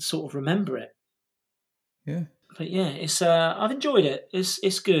sort of remember it. Yeah. But yeah, it's I've enjoyed it.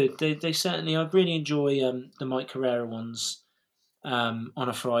 It's good. They certainly. I really enjoy the Mike Herrera ones on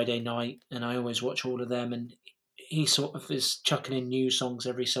a Friday night, and I always watch all of them. And he sort of is chucking in new songs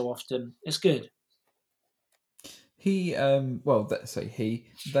every so often. It's good. He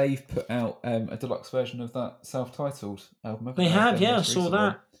they've put out a deluxe version of that self-titled album. They have, yeah, I saw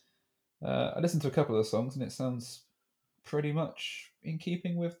that. I listened to a couple of the songs, and it sounds pretty much in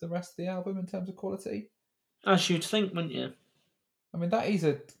keeping with the rest of the album in terms of quality. As you'd think, wouldn't you? I mean, that is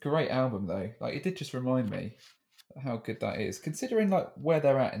a great album, though. Like, it did just remind me how good that is, considering like where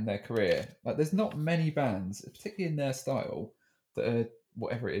they're at in their career. Like, there's not many bands, particularly in their style, that are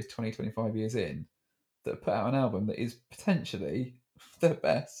whatever it is, 20, 25 years in, that put out an album that is potentially their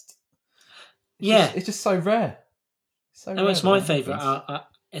best. It's just so rare. It's my favourite.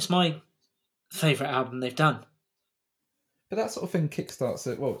 It's my favourite album they've done. But that sort of thing kickstarts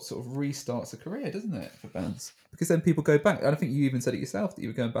it. Well, sort of restarts a career, doesn't it, for bands? Because then people go back. And I think you even said it yourself that you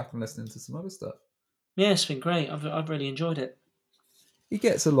were going back and listening to some other stuff. Yeah, it's been great. I've really enjoyed it. He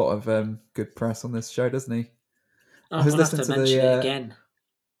gets a lot of good press on this show, doesn't he? I was listening to mention it again.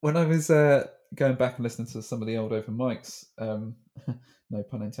 When I was going back and listening to some of the old open mics, no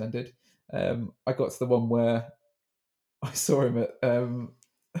pun intended, I got to the one where I saw him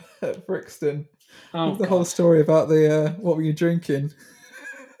at Brixton. The whole story about the what were you drinking?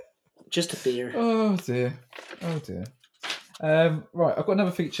 Just a beer. Oh dear. Right, I've got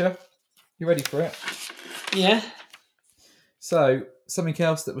another feature. You ready for it? Yeah. So, something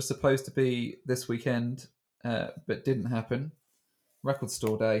else that was supposed to be this weekend, but didn't happen. Record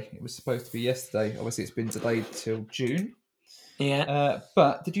Store Day. It was supposed to be yesterday. Obviously, it's been delayed till June. Yeah.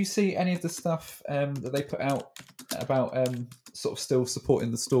 But did you see any of the stuff that they put out about sort of still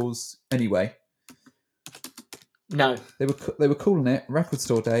supporting the stores anyway? No, They were calling it Record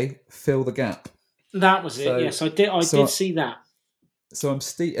Store Day. Fill the gap. that was it. So Yes, I did. I did so see that. so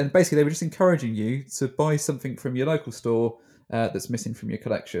and basically they were just encouraging you to buy something from your local store that's missing from your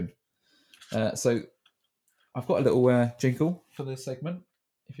collection. So I've got a little jingle for this segment.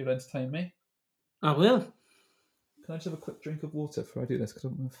 If you'll entertain me, I will. can I just have a quick drink of water before I do this? Because I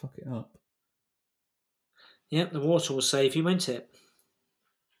don't want to fuck it up. Yep, the water will save you, won't it?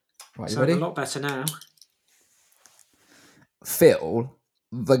 Right, you Sound ready? a lot better now. Fill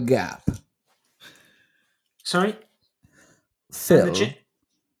the gap. Sorry? Fill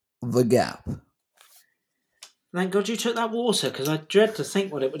the gap. Thank God you took that water, because I dread to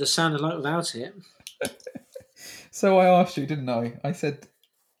think what it would have sounded like without it. So I asked you, didn't I? I said,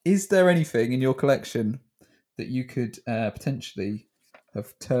 is there anything in your collection that you could potentially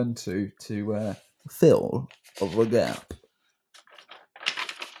have turned to fill the gap?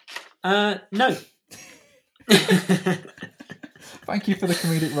 No. Thank you for the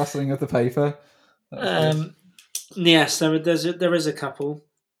comedic rustling of the paper. Yes, there is a couple.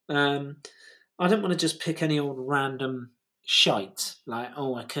 I don't want to just pick any old random shite, like,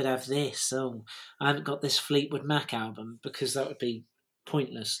 oh, I could have this, oh, I haven't got this Fleetwood Mac album, because that would be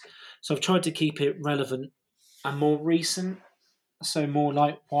pointless. So I've tried to keep it relevant and more recent, so more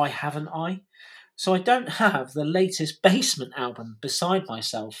like, why haven't I? So I don't have the latest Basement album, Beside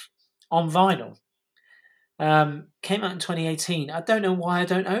Myself, on vinyl. Came out in 2018. I don't know why I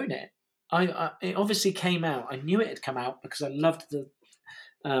don't own it. It obviously came out. I knew it had come out because I loved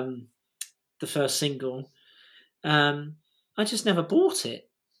the first single. I just never bought it.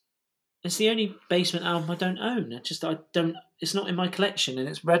 It's the only Basement album I don't own. I don't. It's not in my collection, and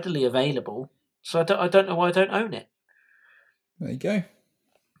it's readily available. So I don't know why I don't own it. There you go.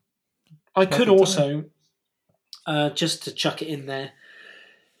 I could also, just to chuck it in there,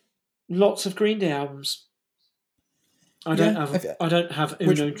 lots of Green Day albums. I don't have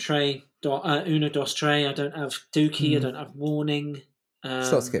Uno Dos Tre. I don't have Dookie. I don't have Warning.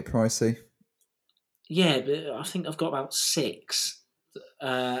 Starts to get pricey. Yeah, but I think I've got about 6.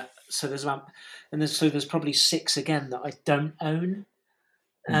 So there's probably 6 again that I don't own.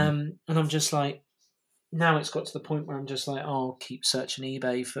 And I'm just like, now it's got to the point where I'm just like, oh, I'll keep searching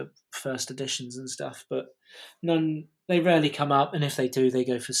eBay for first editions and stuff, but they rarely come up, and if they do, they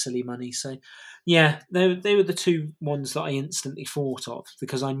go for silly money. So yeah, they were the two ones that I instantly thought of,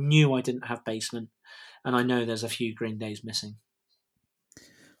 because I knew I didn't have Basement, and I know there's a few Green Days missing.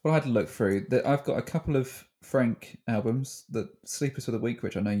 Well, I had to look through. I've got a couple of Frank albums, the Sleepers for the Week,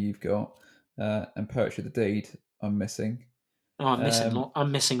 which I know you've got, and Poetry of the Deed I'm missing. Oh,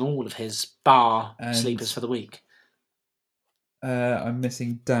 I'm missing all of his, bar Sleepers for the Week. I'm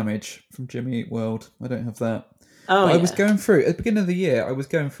missing Damage from Jimmy Eat World. I don't have that. Oh, I was going through, at the beginning of the year, I was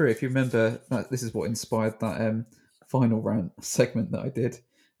going through, if you remember, this is what inspired that final rant segment that I did,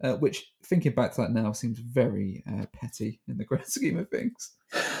 which, thinking back to that now, seems very petty in the grand scheme of things.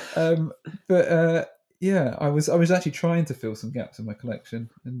 Yeah, I was actually trying to fill some gaps in my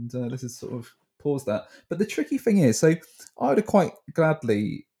collection, and this has sort of paused that. But the tricky thing is, so I would have quite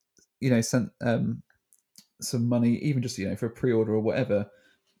gladly, sent some money, even just for a pre-order or whatever,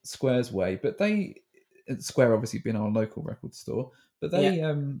 Square's way. But Square obviously being our local record store, but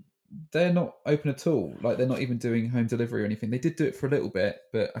they're not open at all. Like, they're not even doing home delivery or anything. They did do it for a little bit,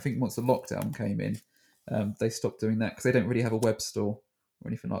 but I think once the lockdown came in, they stopped doing that because they don't really have a web store or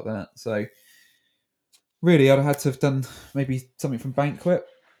anything like that. So really, I'd have had to have done maybe something from Banquet.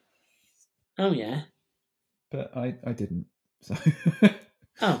 Oh yeah, but I didn't. So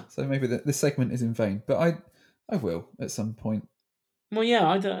so maybe this segment is in vain. But I will at some point. Well, yeah,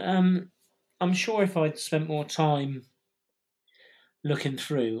 I'm sure if I'd spent more time looking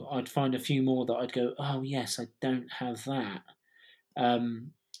through, I'd find a few more that I'd go, oh yes, I don't have that.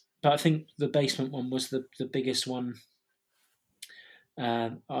 But I think the Basement one was the biggest one.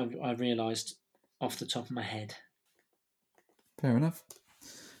 I realised off the top of my head. Fair enough.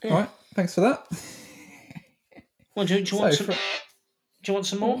 Yeah. All right, thanks for that. Well, do you want some? Do you want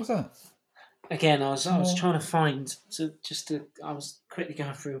some more? What was that? Again, I was trying to find I was quickly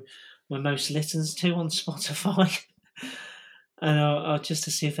going through my most listens to on Spotify, and just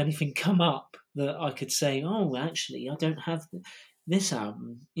to see if anything come up that I could say, oh, actually, I don't have this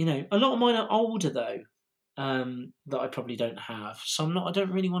album. A lot of mine are older though, that I probably don't have. So I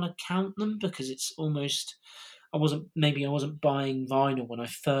don't really want to count them, because it's almost I wasn't buying vinyl when I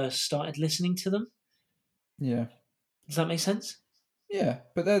first started listening to them. Yeah. Does that make sense? Yeah,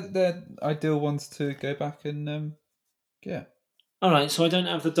 but they're ideal ones to go back and yeah. All right, so I don't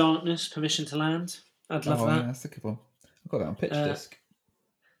have The Darkness, Permission to Land. I'd love that. Yeah, that's a good one. I've got that on pitch disc.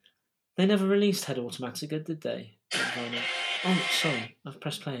 They never released Head Automatica, did they? Oh, sorry, I've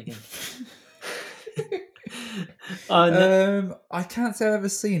pressed play again. No, I can't say I've ever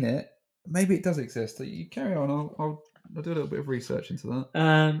seen it. Maybe it does exist. You carry on. I'll do a little bit of research into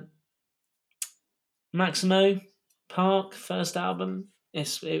that. Maximo Park first album.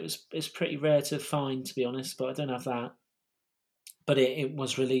 It's pretty rare to find, to be honest, but I don't have that. But it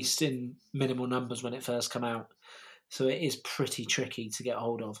was released in minimal numbers when it first came out, so it is pretty tricky to get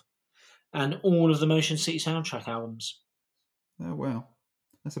hold of. And all of the Motion City soundtrack albums. Oh wow,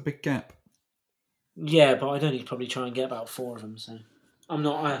 that's a big gap. Yeah, but I'd only probably try and get about 4 of them. So I'm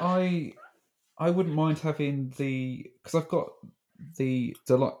not. I wouldn't mind having because I've got the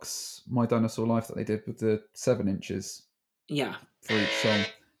deluxe My Dinosaur Life that they did with the 7 inches Yeah, for each song.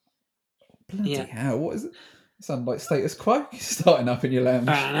 Bloody yeah. hell! What is it? You sound like Status Quo starting up in your lounge.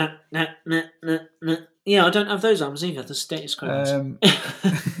 Yeah, I don't have those albums either. The Status Quo ones.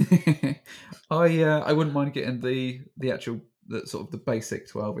 I wouldn't mind getting the actual sort of the basic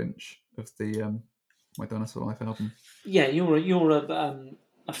 12-inch of the My Dinosaur Life album. Yeah, you're a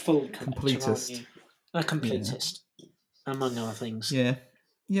full collector, aren't you? Completist. A completist, among other things. Yeah.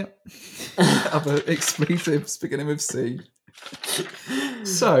 Yep. Other exclusives beginning with C.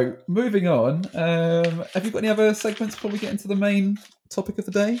 So, moving on. Have you got any other segments before we get into the main topic of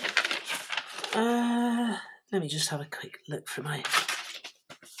the day? Let me just have a quick look through my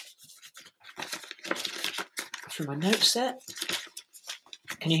note set.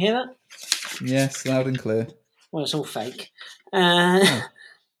 Can you hear that? Yes, loud and clear. Well, it's all fake. No,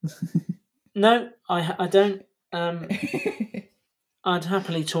 I don't. I'd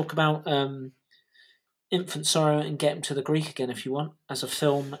happily talk about Infant Sorrow and Get Him to the Greek again if you want, as a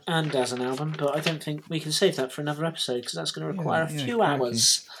film and as an album, but I don't think we can save that for another episode because that's going to require a few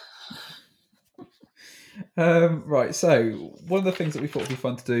hours. Right, so one of the things that we thought would be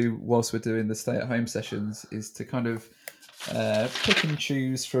fun to do whilst we're doing the stay-at-home sessions is to kind of pick and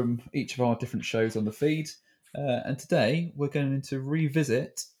choose from each of our different shows on the feed. And today we're going to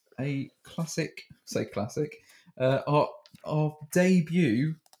revisit a classic, our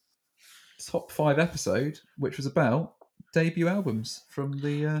debut top 5 episode, which was about debut albums from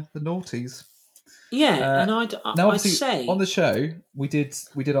the noughties. Yeah, and I'd say on the show we did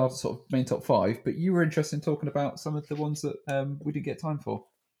our sort of main top 5, but you were interested in talking about some of the ones that we didn't get time for.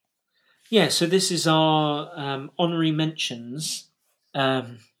 Yeah, so this is our honorary mentions. Yeah,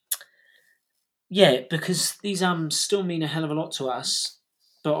 because these albums still mean a hell of a lot to us,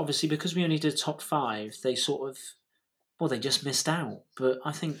 but obviously because we only did top 5, they sort of they just missed out. But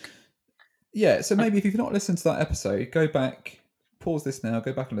I think so maybe if you've not listened to that episode, go back, pause this now,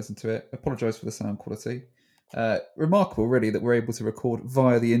 go back and listen to it. Apologise for the sound quality. Remarkable, really, that we're able to record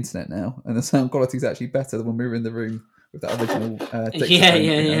via the internet now, and the sound quality is actually better than when we were in the room with that original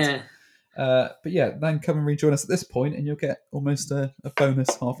yeah. But yeah, then come and rejoin us at this point, and you'll get almost a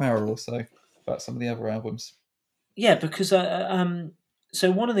bonus half hour or so about some of the other albums. Yeah, because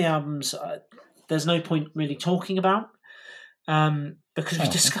so one of the albums there's no point really talking about because we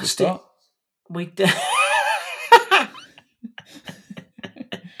discussed it. We.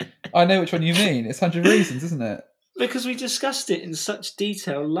 I know which one you mean. It's 100 Reasons, isn't it? Because we discussed it in such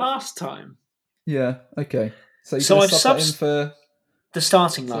detail last time. Yeah. Okay. So I've subbed in for the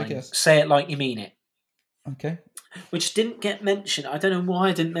starting line. Say it like you mean it. Okay. Which didn't get mentioned. I don't know why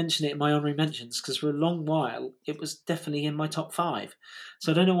I didn't mention it in my honorary mentions, because for a long while it was definitely in my top 5.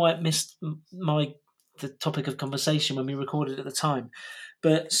 So I don't know why it missed the topic of conversation when we recorded at the time.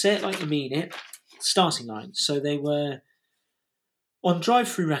 But Say It Like You Mean It, starting line. So they were on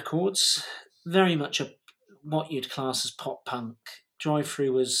Drive-Thru Records, very much what you'd class as pop punk.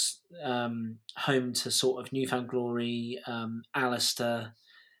 Drive-Thru was home to sort of Newfound Glory, Alistair.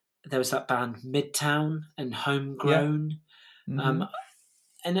 There was that band Midtown and Homegrown. Yeah. Mm-hmm.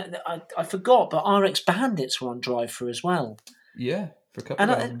 And I forgot, but RX Bandits were on Drive-Thru as well. Yeah, for a couple of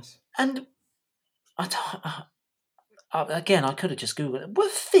albums. And again, I could have just Googled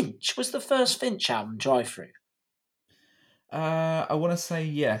it. Finch was the first Finch album, Drive-Thru? I want to say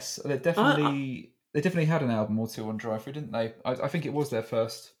yes. They definitely had an album or two on Drive-Thru, didn't they? I think it was their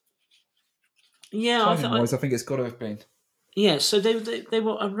first. Yeah, I think it's got to have been. Yeah, so they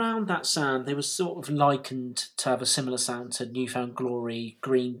were around that sound. They were sort of likened to have a similar sound to Newfound Glory,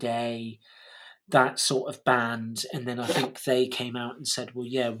 Green Day, that sort of band. And then I think they came out and said, well,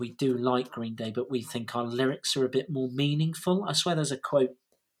 yeah, we do like Green Day, but we think our lyrics are a bit more meaningful. I swear there's a quote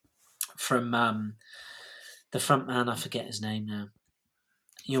from the front man, I forget his name now.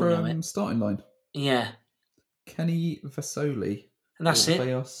 You'll know it. Starting Line. Yeah. Kenny Vasoli. And that's it.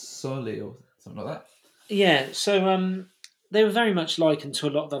 Vasoli or something like that. Yeah, so they were very much likened to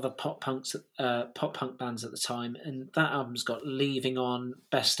a lot of other pop punk bands at the time, and that album's got "Leaving On,"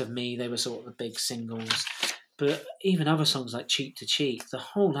 "Best of Me." They were sort of the big singles, but even other songs like "Cheek to Cheek," the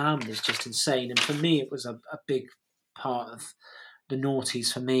whole album is just insane. And for me, it was a big part of the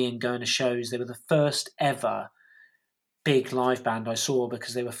noughties for me and going to shows. They were the first ever big live band I saw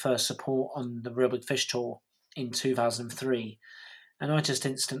because they were first support on the Real Big Fish tour in 2003, and I just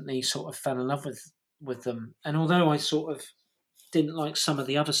instantly sort of fell in love with them. And although I sort of didn't like some of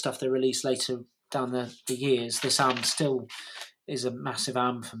the other stuff they released later down the years, this album still is a massive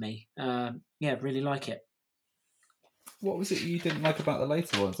album for me. Yeah, really like it. What was it you didn't like about the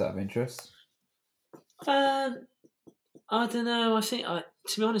later ones out of interest? Um, I don't know.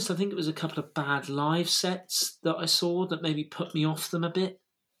 To be honest, I think it was a couple of bad live sets that I saw that maybe put me off them a bit.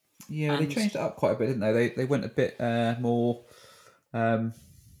 Yeah, they And changed it up quite a bit, didn't they? They went a bit more um,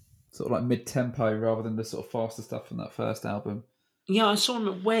 sort of like mid tempo rather than the sort of faster stuff from that first album. yeah, I saw them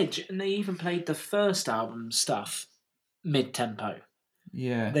at Wedge, and they even played the first album stuff mid tempo.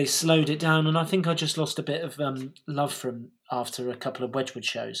 Yeah, They slowed it down, and I think I just lost a bit of love from after a couple of Wedgwood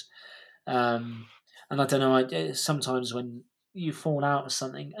shows. Um, and I don't know. Sometimes when you fall out of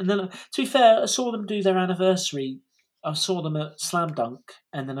something, and then to be fair, I saw them do their anniversary. I saw them at Slam Dunk,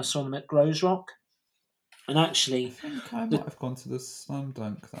 and then I saw them at Grows Rock. And I actually, think I might the have gone to the Slam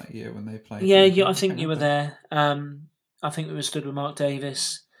Dunk that year when they played yeah, there. I I think can't you were remember. there. I think we were stood with Mark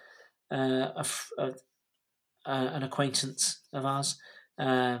Davis, an acquaintance of ours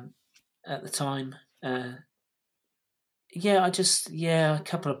um, at the time. A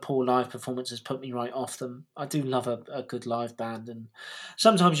couple of poor live performances put me right off them. I do love a good live band, and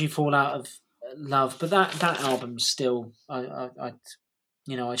sometimes you fall out of love, but that album still,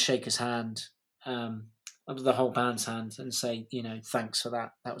 I'd shake his hand, the whole band's hand, and say, thanks for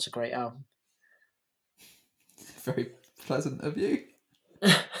that. That was a great album. Very pleasant of you.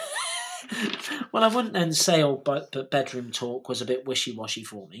 Well, I wouldn't then say, but Bedroom Talk was a bit wishy washy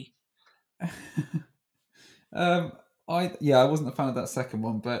for me. um, I wasn't a fan of that second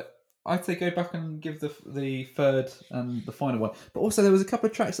one, but I'd say go back and give the third and the final one. But also there was a couple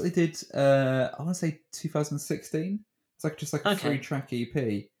of tracks that they did. I want to say 2016. It's like just like a three Okay, track EP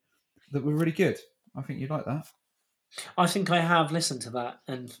that were really good. I think you'd like that. I think I have listened to that,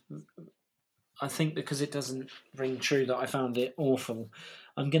 and I think because it doesn't ring true that I found it awful,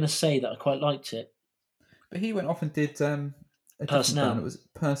 I'm going to say that I quite liked it. But he went off and did a different band. It Personnel, was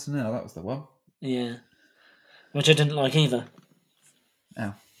Personnel. That was the one. yeah, which I didn't like either.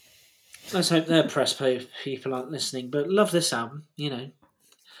 Oh, Let's hope their press people aren't listening, but love this album.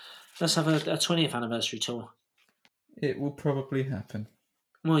 Let's have a 20th anniversary tour. it will probably happen.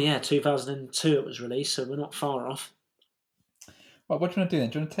 Well, yeah, 2002 it was released, so we're not far off. Right, what do you want to do then?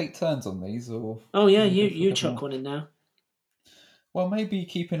 Do you want to take turns on these, or Oh do yeah, you want to you go for a you couple chuck more? one in now. Well, maybe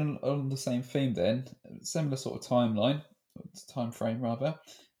keeping on the same theme then, similar sort of timeline, time frame rather.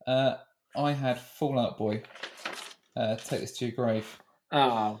 Uh, I had Fallout Boy, Take This to Your Grave,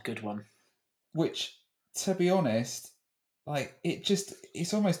 Oh, good one. which, to be honest, like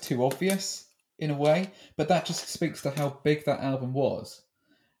it's almost too obvious in a way, but that just speaks to how big that album was.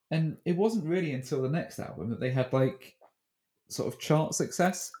 And it wasn't really until the next album that they had like sort of chart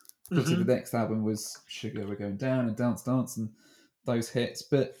success. Obviously, Hmm. the next album was Sugar We're Going Down and Dance Dance and those hits,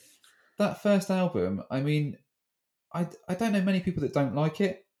 but that first album, I mean, I don't know many people that don't like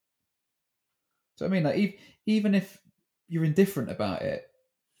it. So I mean, like even if you're indifferent about it,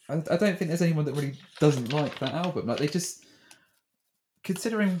 I don't think there's anyone that really doesn't like that album. Like they just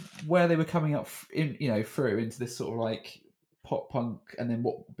considering where they were coming up in, through into this sort of like pop punk and then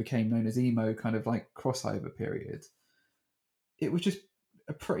what became known as emo kind of like crossover period. It was just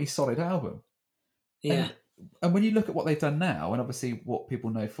a pretty solid album. Yeah. And when you look at what they've done now, and obviously what people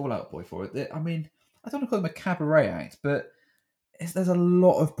know Fallout Boy for, I mean, I don't want to call them a cabaret act, but there's a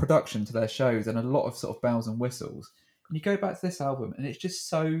lot of production to their shows and a lot of sort of bells and whistles. And you go back to this album, and it's just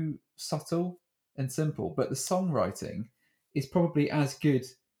so subtle and simple, but the songwriting is probably as good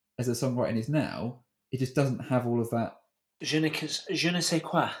as the songwriting is now. It just doesn't have all of that. Je ne sais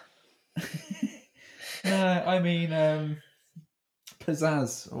quoi. No, I mean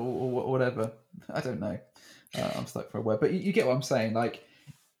pizzazz or whatever. I don't know. I'm stuck for a word, but you get what I'm saying. Like,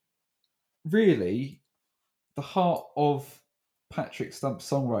 really, the heart of Patrick Stump's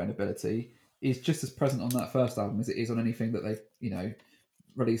songwriting ability is just as present on that first album as it is on anything that they've,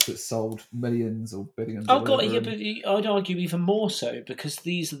 released that's sold millions or billions or Oh god, whatever. yeah, And but I'd argue even more so because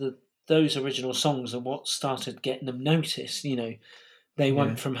these are those original songs are what started getting them noticed. They yeah,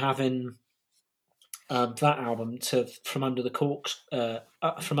 went from having that album to from under the cork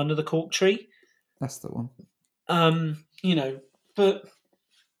tree. that's the one. You know, but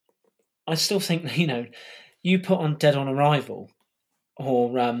I still think you put on Dead on Arrival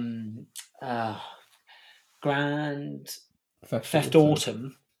or uh, Grand Theft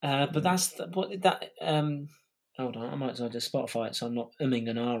Autumn, but that's what that. Hold on, I might as well just Spotify it so I'm not umming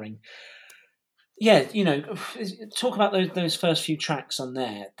and ahhing. Yeah, talk about those first few tracks on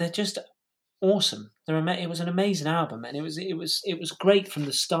there. They're just awesome. It was an amazing album, and it was great from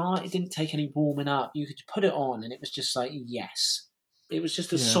the start. It didn't take any warming up. You could put it on, and it was just like yes, it was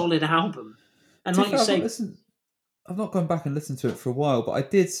just a Yeah. solid album. And To be like you fair, say, I've not gone back and listened to it for a while, but I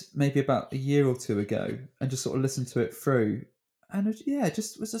did maybe about a year or two ago, and just sort of listened to it through, and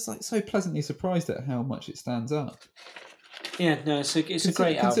just was just like so pleasantly surprised at how much it stands up. yeah, no, it's a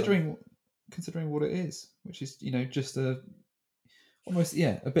great album. Considering what it is, which is just almost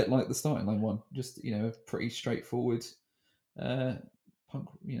a bit like the Starting Line one, just a pretty straightforward uh, punk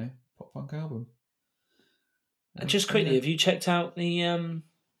pop punk album. Just quickly, have you checked out the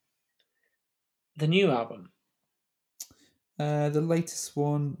new album? The latest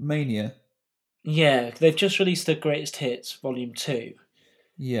one, Mania. Yeah, they've just released the Greatest Hits Volume 2.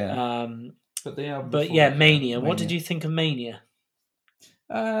 Yeah. But the album But before yeah, that, Mania. What did you think of Mania?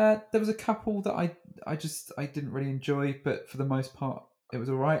 There was a couple that I didn't really enjoy, but for the most part, it was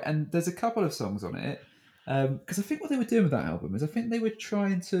all right. And there's a couple of songs on it because I think what they were doing with that album is I think they were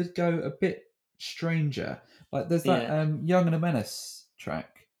trying to go a bit stranger. Like there's that Yeah. "Young and a Menace"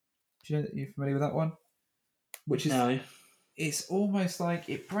 track. Do you know that you're familiar with that one? Which is No. it's almost like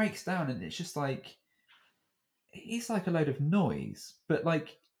it breaks down and it's just like it's like a load of noise, but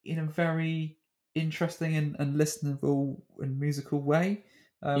like in a very interesting and listenable and musical way.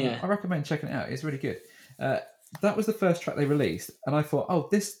 Yeah. I recommend checking it out. It's really good. That was the first track they released, and I thought, oh,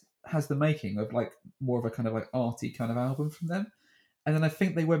 this has the making of like more of a kind of like arty kind of album from them. And then I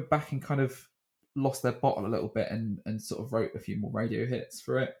think they went back and kind of lost their bottle a little bit and sort of wrote a few more radio hits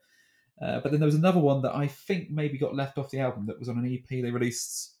for it. But then there was another one that I think maybe got left off the album that was on an EP they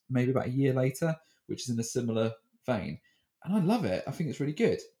released maybe about a year later, which is in a similar vein. And I love it. I think it's really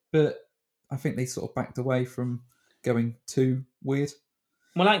good. But I think they sort of backed away from going too weird.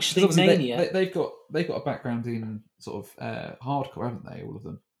 Well, Because actually, obviously Mania. they've got a background in sort of hardcore, haven't they? All of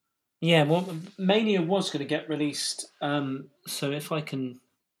them. Yeah, well, Mania was going to get released. So if I can,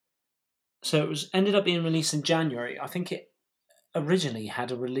 so it was ended up being released in January. I think it originally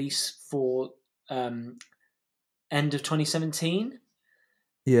had a release for end of 2017,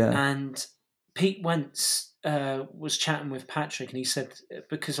 Yeah. and Pete Wentz was chatting with Patrick, and he said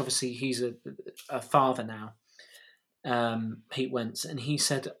because obviously he's a father now, Pete Wentz, and he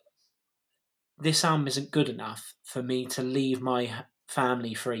said this album isn't good enough for me to leave my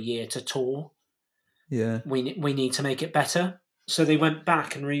family for a year to tour. Yeah. We need to make it better. So they went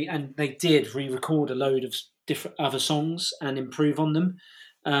back and they did re-record a load of different other songs and improve on them.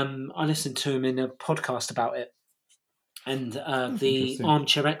 I listened to him in a podcast about it, and That's the interesting.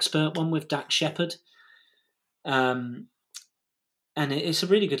 Armchair Expert one with Dak Shepard. And it's a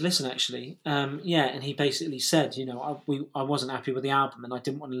really good listen, actually. And he basically said, I wasn't happy with the album, and I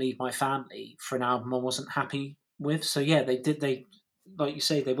didn't want to leave my family for an album I wasn't happy with. So yeah, they did. They, like you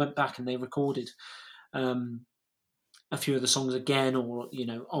say, they went back and they recorded a few of the songs again, or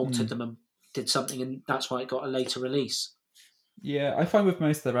altered them and did something, and that's why it got a later release. Yeah, I find with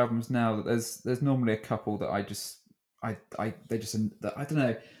most of their albums now that there's normally a couple that I don't know.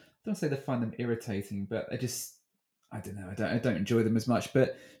 I don't say they find them irritating, but I don't know. I don't enjoy them as much,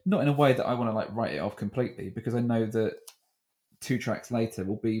 but not in a way that I want to like write it off completely because I know that 2 tracks later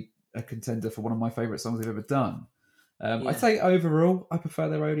will be a contender for one of my favourite songs they've ever done. I'd say overall I prefer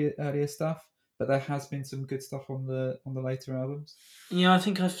their earlier stuff, but there has been some good stuff on the later albums. Yeah, I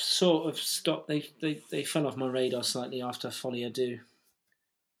think I've sort of stopped. They fell off my radar slightly after Folie à Deux.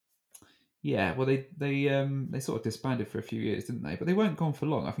 Yeah, well, they sort of disbanded for a few years, didn't they? But they weren't gone for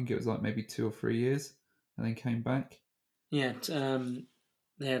long. I think it was like maybe 2 or 3 years, and then came back. Yeah,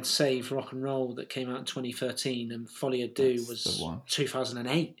 they had Save Rock and Roll that came out in 2013, and Folie à Deux was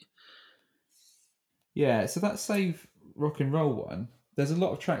 2008. Yeah, so that Save Rock and Roll one, there's a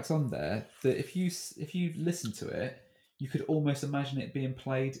lot of tracks on there that if you listen to it, you could almost imagine it being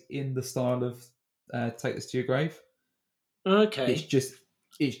played in the style of Take This to Your Grave. Okay.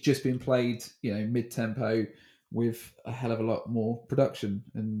 It's just been played, mid tempo with a hell of a lot more production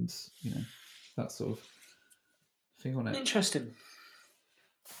and that sort of thing on it. Interesting.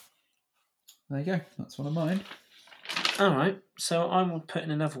 There you go. That's one of mine. All right. So I will put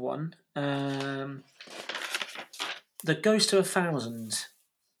in another one. The Ghost to 1000.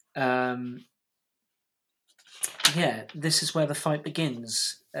 Yeah, This Is Where the Fight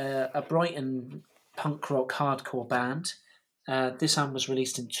Begins. A Brighton punk rock hardcore band. This album was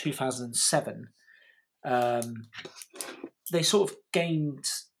released in 2007. Um, they sort of gained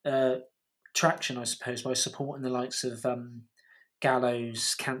traction, I suppose, by supporting the likes of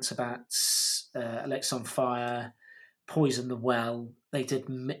Gallows, Cancer Bats, Alex on Fire, Poison the Well. They did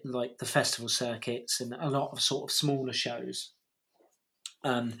like the festival circuits and a lot of sort of smaller shows.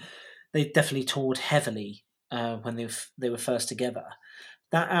 They definitely toured heavily when they were first together.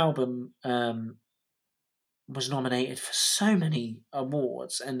 That album was nominated for so many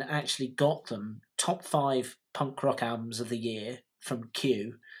awards and actually got them top 5 punk rock albums of the year from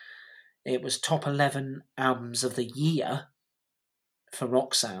Q. It was top 11 albums of the year for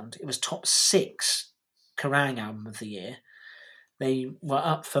Rock Sound. It was top 6 Kerrang album of the year. They were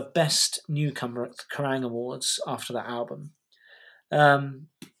up for Best Newcomer at the Kerrang Awards after that album. It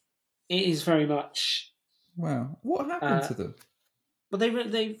is very much. Wow. What happened to them? Well,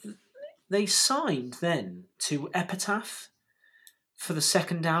 they signed then to Epitaph for the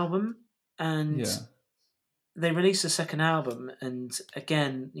second album, and they released the second album. And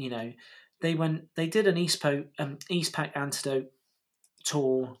again, they did an Eastpak Antidote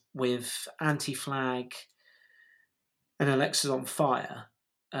tour with Anti-Flag and Alexis on Fire.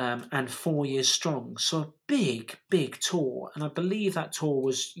 And 4 Years Strong. So a big, big tour. And I believe that tour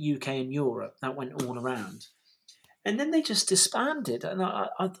was UK and Europe. That went all around. And then they just disbanded. And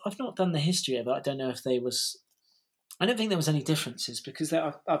I've not done the history of it. I don't know if I don't think there was any differences because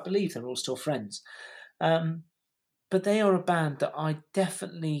I believe they're all still friends. But they are a band that I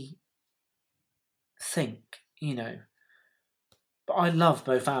definitely think, but I love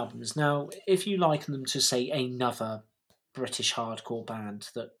both albums. Now, if you liken them to, say, another British hardcore band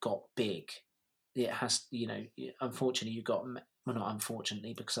that got big, it has, unfortunately you got, well, not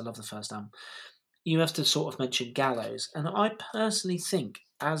unfortunately because I love the first album, you have to sort of mention Gallows. And I personally think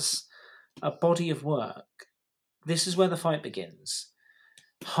as a body of work, This Is Where the Fight Begins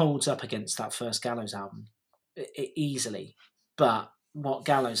holds up against that first Gallows album easily. But what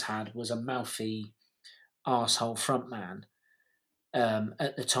Gallows had was a mouthy arsehole frontman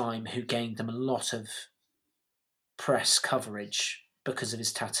at the time who gained them a lot of press coverage because of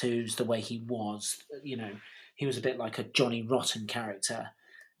his tattoos, the way he was. He was a bit like a Johnny Rotten character.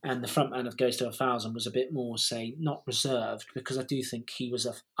 And the frontman of Ghost of a Thousand was a bit more, say, not reserved, because I do think he was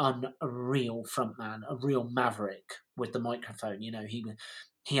an unreal frontman, a real maverick with the microphone.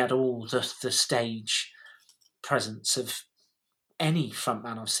 He had all the stage presence of any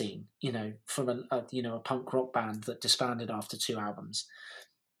frontman I've seen, from a punk rock band that disbanded after 2 albums.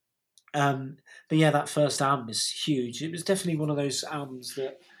 But yeah, that first album is huge. It was definitely one of those albums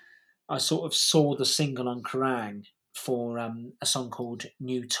that I sort of saw the single on Kerrang for a song called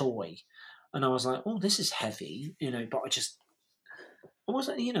New Toy. And I was like, oh, this is heavy, but I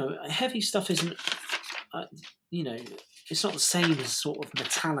wasn't, heavy stuff isn't, it's not the same as sort of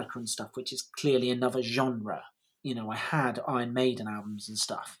Metallica and stuff, which is clearly another genre. I had Iron Maiden albums and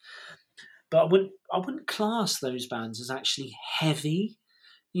stuff, but I wouldn't class those bands as actually heavy,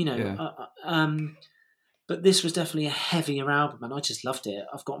 but this was definitely a heavier album, and I just loved it.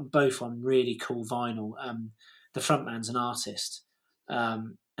 I've got them both on really cool vinyl. The frontman's an artist,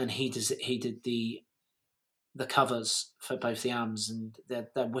 and he did the covers for both the albums, and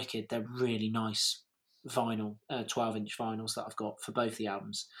they're wicked. They're really nice vinyl, 12-inch vinyls that I've got for both the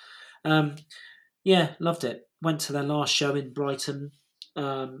albums. Yeah, loved it. Went to their last show in Brighton.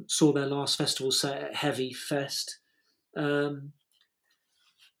 Saw their last festival set at Heavy Fest.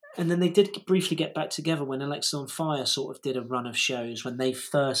 And then they did briefly get back together when Alexis on Fire sort of did a run of shows when they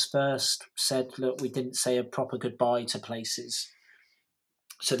first said, look, we didn't say a proper goodbye to places.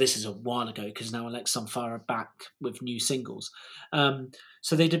 So this is a while ago because now Alexis on Fire are back with new singles.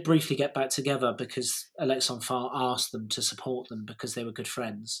 So they did briefly get back together because Alexis on Fire asked them to support them because they were good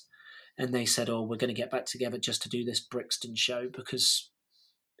friends. And they said, oh, we're going to get back together just to do this Brixton show because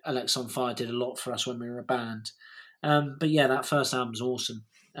Alexis on Fire did a lot for us when we were a band. But yeah, that first album's awesome.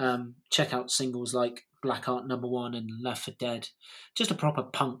 Check out singles like Black Art No. 1 and Left for Dead. Just a proper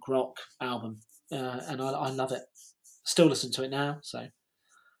punk rock album. And I love it. Still listen to it now. So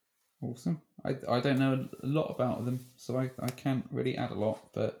awesome. I don't know a lot about them, so I can't really add a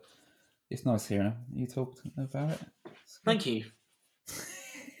lot, but it's nice hearing you talk about it. Thank you.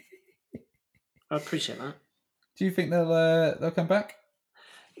 I appreciate that. Do you think they'll come back?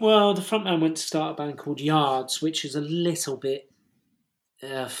 Well, the frontman went to start a band called Yards, which is a little bit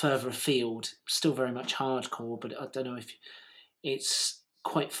further afield. Still very much hardcore, but I don't know if it's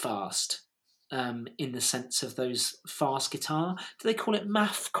quite fast in the sense of those fast guitar. Do they call it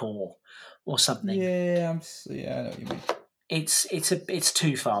mathcore or something? Yeah, I know what you mean. it's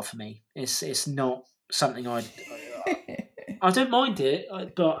too far for me. It's not something I don't mind it,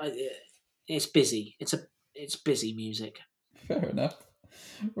 but it's busy. It's busy music. Fair enough.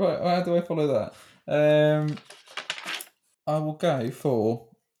 Right, well, how do I follow that? I will go for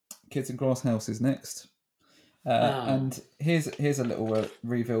Kids in Glass Houses next. And here's a little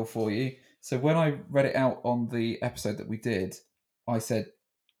reveal for you. So when I read it out on the episode that we did, I said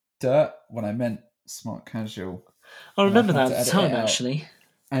dirt when I meant smart casual. I remember that at the time, actually.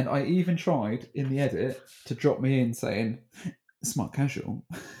 And I even tried in the edit to drop me in saying smart casual.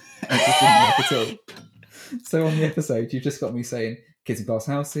 And it just didn't work at all. So on the episode, you've just got me saying Kids in Glass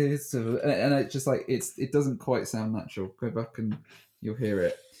Houses, and it's just like it doesn't quite sound natural. Go back and you'll hear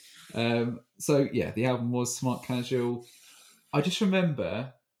it. So yeah, the album was Smart Casual. I just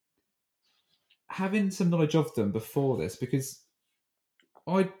remember having some knowledge of them before this because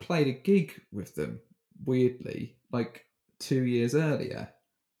I'd played a gig with them weirdly, like 2 years earlier,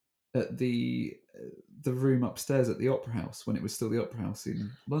 at the room upstairs at the Opera House when it was still the Opera House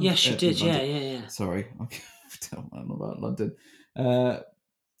in London. Yes, you did. Yeah. Sorry, I'm telling about London.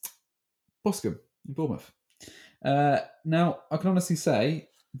 Boscombe in Bournemouth. Now, I can honestly say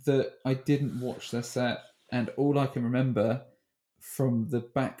that I didn't watch their set, and all I can remember from the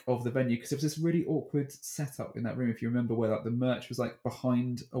back of the venue, because it was this really awkward setup in that room, if you remember, where like the merch was like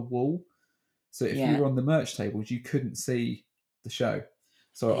behind a wall. So if you were on the merch tables, you couldn't see the show.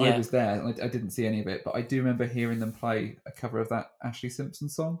 So I was there, and I didn't see any of it, but I do remember hearing them play a cover of that Ashley Simpson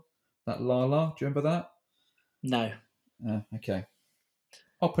song, that La La. Do you remember that? No. Okay.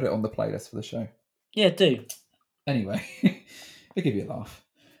 I'll put it on the playlist for the show. Yeah, do. Anyway, I'll give you a laugh.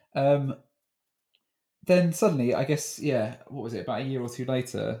 Then suddenly, I guess, what was it? About a year or two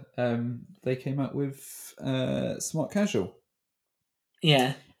later, they came out with Smart Casual.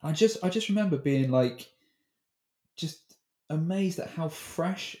 Yeah. I just remember being like, just amazed at how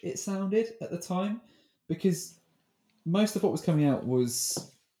fresh it sounded at the time, because most of what was coming out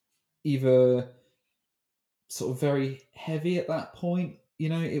was either sort of very heavy at that point. You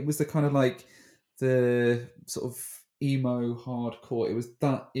know, it was the kind of like the sort of emo hardcore. It was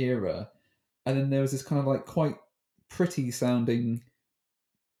that era. And then there was this kind of like quite pretty sounding,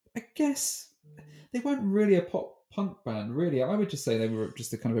 I guess they weren't really a pop punk band, really. I would just say they were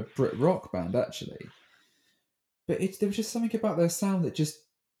just a kind of a Brit rock band, actually. But there was just something about their sound that just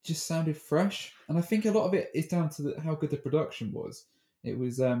sounded fresh. And I think a lot of it is down to how good the production was. It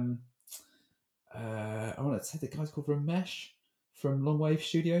was, I want to say the guy's called Ramesh from Long Wave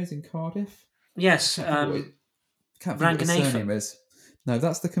Studios in Cardiff. Yes. Can't think what his surname is. No,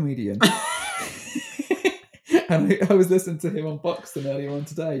 that's the comedian. And I was listening to him on Buxton earlier on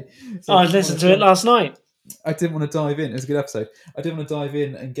today. So I listened to it last night. I didn't want to dive in. It was a good episode. I didn't want to dive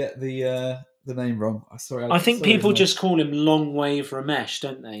in and get the name wrong. I think people just call him Long Wave Ramesh,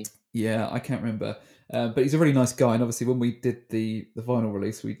 don't they? Yeah, I can't remember. But he's a really nice guy, and obviously when we did the vinyl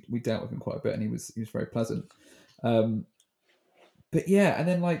release, we dealt with him quite a bit, and he was very pleasant. But yeah, and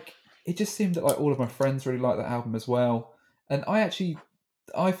then like it just seemed that like all of my friends really liked that album as well, and I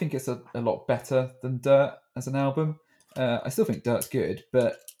think it's a lot better than Dirt as an album. I still think Dirt's good,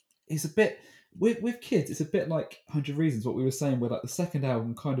 but it's a bit with kids. It's a bit like 100 Reasons. What we were saying, where like the second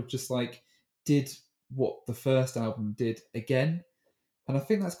album kind of just like did what the first album did again, and I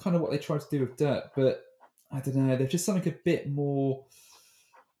think that's kind of what they tried to do with Dirt. But I don't know. There's just something a bit more.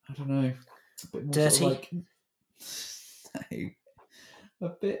 I don't know. A bit more dirty. Sort of like, a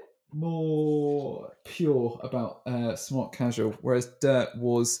bit more pure about Smart Casual, whereas Dirt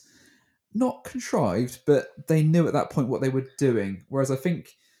was not contrived, but they knew at that point what they were doing. Whereas I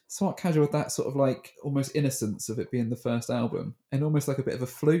think Smart Casual had that sort of like almost innocence of it being the first album, and almost like a bit of a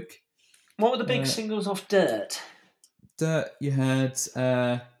fluke. What were the big singles off Dirt? Dirt, you had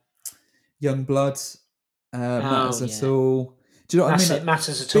Young Blood, Matters at All. Do you know what I mean?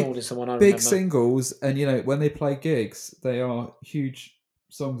 Matters at All is the one I remember. Big singles, and you know when they play gigs, they are huge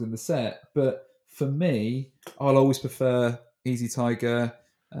songs in the set. But for me, I'll always prefer Easy Tiger,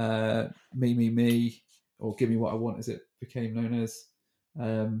 Me Me Me, or Give Me What I Want, as it became known as,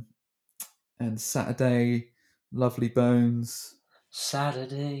 and Saturday, Lovely Bones.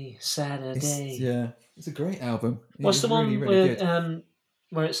 Saturday. It's a great album. What's the one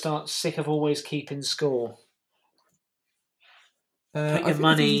where it starts? Sick of always keeping score. Put your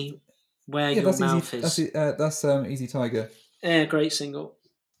money where your mouth is. That's Easy Tiger. Yeah, great single.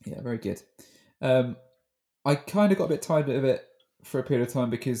 Yeah, very good. I kind of got a bit tired of it for a period of time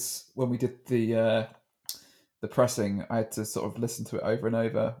because when we did the pressing, I had to sort of listen to it over and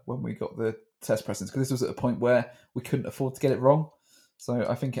over when we got the test pressings, because this was at a point where we couldn't afford to get it wrong. So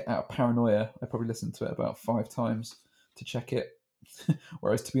I think out of paranoia, I probably listened to it about 5 times to check it.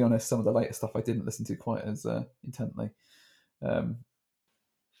 Whereas, to be honest, some of the later stuff I didn't listen to quite as intently.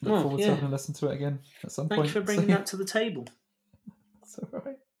 Look Well, forward to yeah. having a listen to it again at some Thank point. you for bringing that to the table. That's all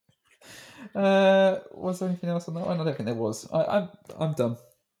right. Was there anything else on that one? I don't think there was. I'm done.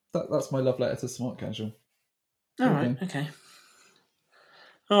 That's my love letter to Smart Casual. All right. Okay.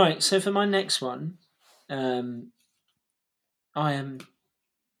 All right. So for my next one, I am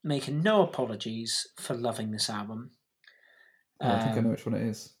making no apologies for loving this album. I think I know which one it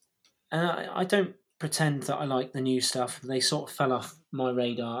is. And I don't pretend that I like the new stuff. They sort of fell off my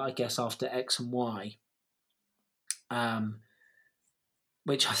radar, I guess, after X and Y,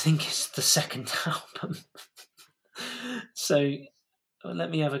 which I think is the second album. So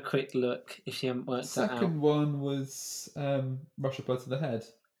let me have a quick look if you haven't worked that out. Second one was Rush of Blood to the Head.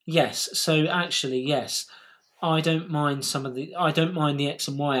 Yes. So actually, yes. I don't mind the X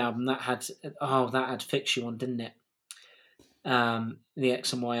and Y album that had Fix You on, didn't it? The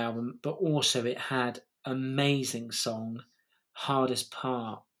X and Y album, but also it had amazing song, Hardest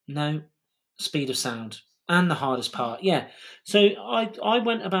Part. No, Speed of Sound, and the Hardest Part. Yeah. So I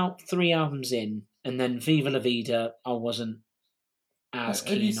went about 3 albums in, and then Viva La Vida I wasn't as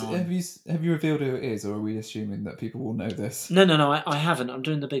keen on. Have you revealed who it is, or are we assuming that people will know this? No, I haven't. I'm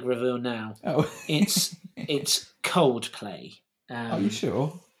doing the big reveal now. Oh, it's Coldplay. Are you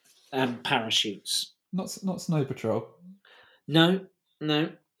sure? Parachutes. Not Snow Patrol. No.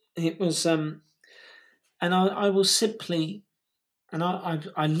 It was and I will simply, and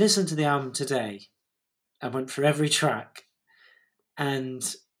I listened to the album today. I went through every track,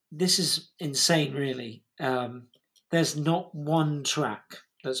 and this is insane, really. There's not one track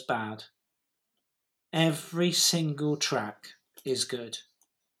that's bad. Every single track is good,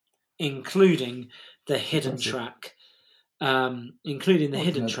 including the hidden track. Including the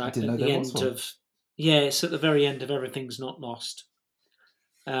hidden track at the end of. Yeah, it's at the very end of Everything's Not Lost.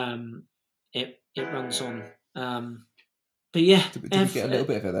 It runs on. But yeah, did we get a little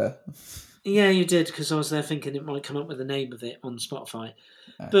bit of it there? Yeah, you did, because I was there thinking it might come up with the name of it on Spotify.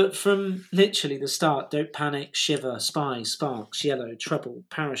 But from literally the start, Don't Panic, Shiver, Spy, Sparks, Yellow, Trouble,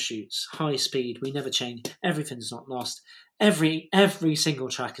 Parachutes, High Speed, We Never Change, Everything's Not Lost. Every single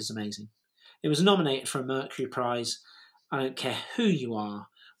track is amazing. It was nominated for a Mercury Prize. I don't care who you are.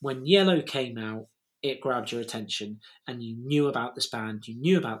 When Yellow came out, it grabbed your attention, and you knew about this band, you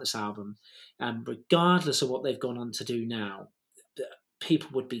knew about this album, and regardless of what they've gone on to do now, people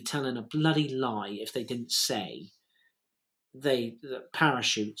would be telling a bloody lie if they didn't say that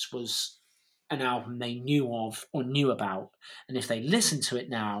Parachutes was an album they knew of or knew about, and if they listened to it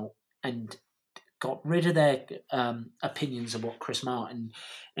now and got rid of their opinions of what Chris Martin,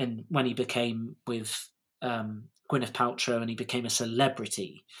 and when he became with Gwyneth Paltrow and he became a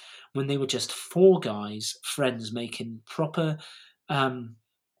celebrity, when they were just 4 guys, friends, making proper,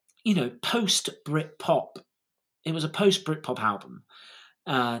 post Britpop. It was a post Britpop album.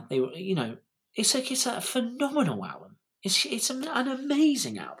 They were, it's a phenomenal album. It's an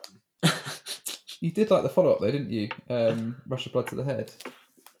amazing album. You did like the follow up though, didn't you? Rush of Blood to the Head.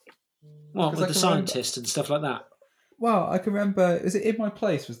 Well, with the scientist and stuff like that. Well, I can remember. Is it In My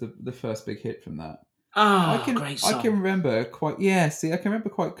Place was the first big hit from that? Great song. I can remember quite. Yeah, see, I can remember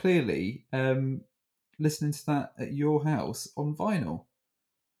quite clearly listening to that at your house on vinyl.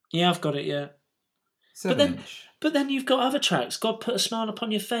 Yeah, I've got it. Yeah. 7-inch. But then you've got other tracks. God Put a Smile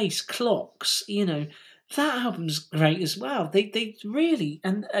Upon Your Face, Clocks. That album's great as well. They really,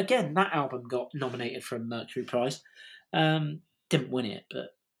 and again, that album got nominated for a Mercury Prize. Didn't win it,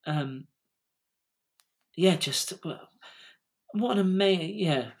 but yeah, just what an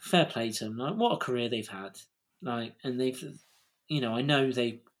amazing, fair play to them. Like, what a career they've had. Like, and they've, I know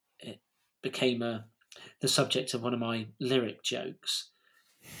it became the subject of one of my lyric jokes.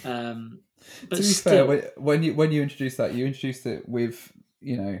 But to be fair, when you introduced that, you introduced it with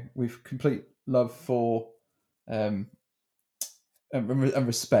complete love for and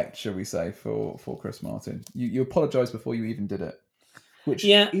respect, shall we say, for Chris Martin. You apologised before you even did it, which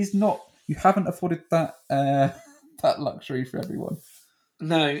is not. You haven't afforded that that luxury for everyone.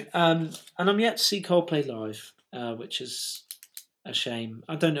 No, and I'm yet to see Coldplay live, which is a shame.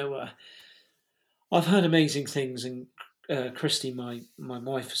 I don't know. I've heard amazing things, and Christy, my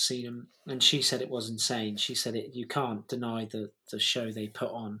wife, has seen them, and she said it was insane. She said you can't deny the show they put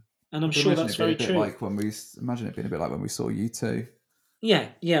on, and I'm sure that's very true. Imagine it being a bit like when we saw U2. Yeah,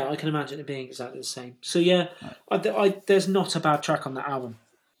 I can imagine it being exactly the same. So yeah, there's not a bad track on that album.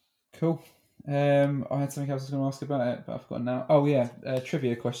 Cool. I had something else I was going to ask about it, but I've forgotten now. Oh yeah,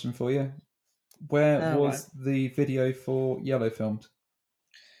 trivia question for you. Where was the video for Yellow filmed?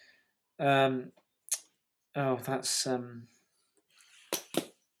 Oh, that's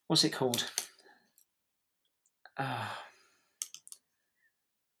what's it called? Ah,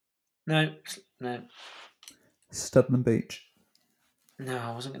 no, no, Studland Beach. no.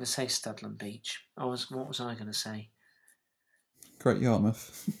 I wasn't going to say Studland Beach. What was I going to say? Great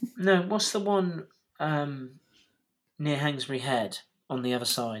Yarmouth. No, what's the one near Hangsbury Head on the other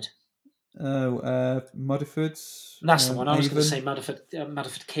side? Oh, Mudderford. That's the one. I was going to say Avon.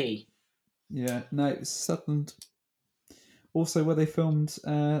 Mudderford Quay. Yeah, no, it's Sutherland. Also, where they filmed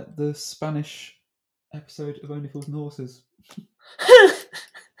the Spanish episode of Only Fools and Horses.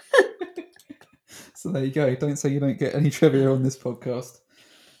 So there you go. Don't say you don't get any trivia on this podcast.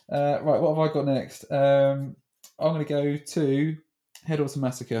 Right, what have I got next? I'm going to go to Headwater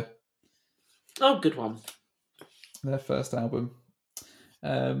Massacre, Oh, good one. their first album.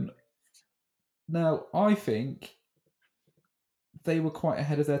 Now, I think they were quite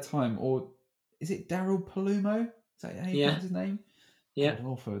ahead of their time. Or is it Daryl Palumo? Is that how you Yeah, pronounce his name? yeah, God, I'm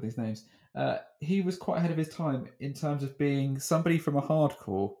awful with these names. He was quite ahead of his time in terms of being somebody from a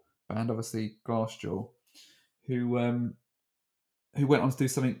hardcore band, obviously Glassjaw, who went on to do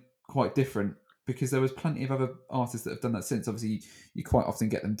something quite different. Because there was plenty of other artists that have done that since. Obviously, you quite often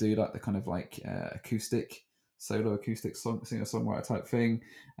get them do like the kind of like acoustic, solo acoustic singer songwriter type thing.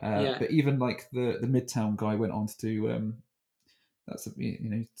 yeah. But even like the Midtown guy went on to do that's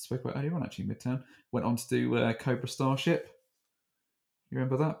you spoke about earlier on actually. Midtown went on to do Cobra Starship. You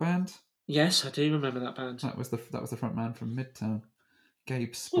remember that band? Yes, I do remember that band. That was the front man from Midtown,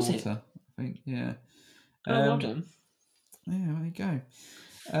 Gabe Was it? Sporter, I think. Yeah. Oh, well done. Yeah, there you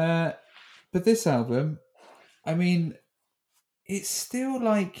go. But this album, I mean, it's still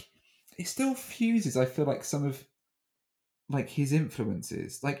like it still fuses. I feel like some of like his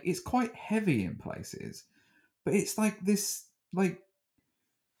influences. Like it's quite heavy in places, but it's like this like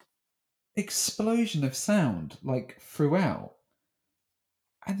explosion of sound like throughout,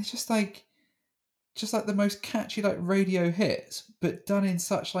 and it's just like the most catchy like radio hits, but done in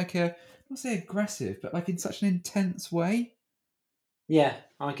such like a not say aggressive, but like in such an intense way. Yeah,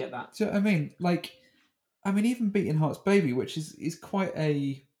 I get that. Do you know what I mean? Like, I mean, even Beating Hearts Baby, which is quite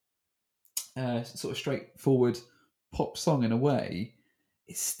a sort of straightforward pop song in a way,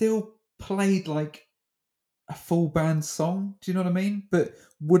 it's still played like a full band song. Do you know what I mean? But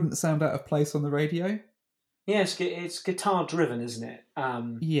wouldn't sound out of place on the radio. Yeah, it's guitar driven, isn't it?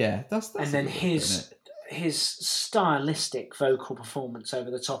 Yeah, And that's a then good way of putting it. his stylistic vocal performance over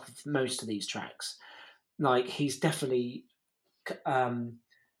the top of most of these tracks. Like he's definitely um,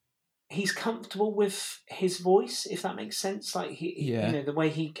 he's comfortable with his voice, if that makes sense. Like Yeah, the way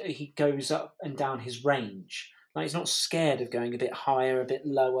he goes up and down his range. Like he's not scared of going a bit higher, a bit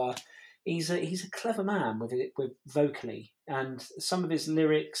lower. He's a clever man with vocally, and some of his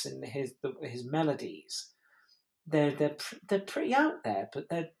lyrics and his melodies. They're pretty out there, but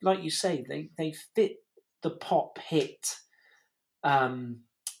they're like you say, they fit the pop hit um,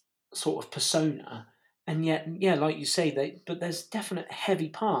 sort of persona, and yet yeah, like you say, but there's definite heavy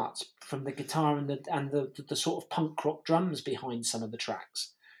parts from the guitar and the sort of punk rock drums behind some of the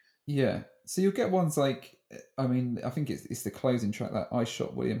tracks. yeah. So you'll get ones like, I mean, I think it's the closing track that I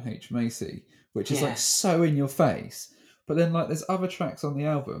Shot William H Macy, which is like Yes, so in your face. But then like there's other tracks on the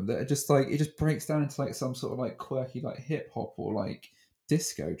album that are just like it just breaks down into like some sort of like quirky like hip hop or like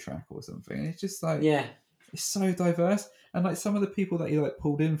disco track or something. And it's just like yeah, it's so diverse. And like some of the people that he like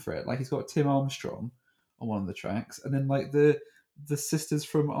pulled in for it, like he's got Tim Armstrong on one of the tracks, and then like the sisters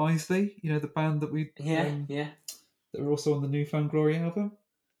from Isley, the band that we yeah, yeah, that were also on the Newfound Glory album.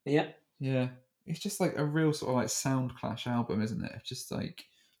 yeah, Yeah, it's just like a real sort of like sound clash album, isn't it? It's just like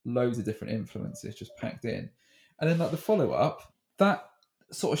loads of different influences just packed in, and then like the follow up that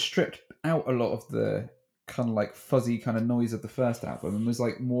sort of stripped out a lot of the kind of like fuzzy kind of noise of the first album and was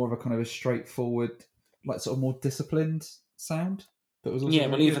like more of a kind of a straightforward, like sort of more disciplined sound, but was also yeah.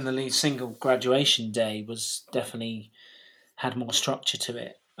 very Well, good. even the lead single "Graduation Day" was definitely had more structure to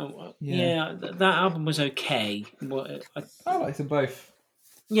it. Yeah, Yeah, that album was okay. I liked them both,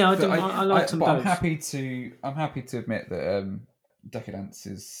 Yeah, but I liked them but both. I'm happy to admit that Decadence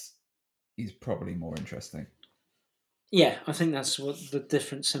is probably more interesting. Yeah, I think that's what the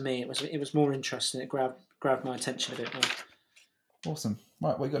difference for me. It was more interesting. It grabbed my attention a bit more. Awesome.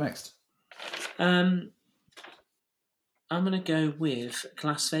 Right, what you got next? Um, I'm gonna go with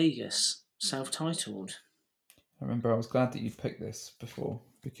Las Vegas, self-titled. I remember I was glad that you'd picked this before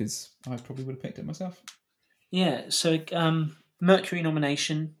because I probably would have picked it myself. Yeah, so Mercury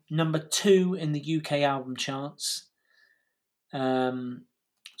nomination, number 2 in the UK album charts. Um,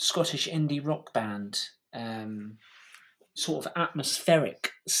 Scottish indie rock band. sort of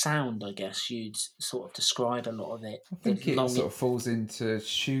atmospheric sound, I guess you'd sort of describe a lot of it. I The think it long, sort of falls into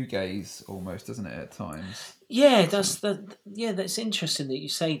shoegaze almost, doesn't it, at times? yeah, So, that's interesting that you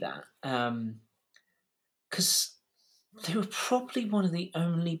say that, because they were probably one of the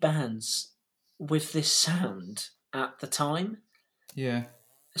only bands with this sound at the time. yeah.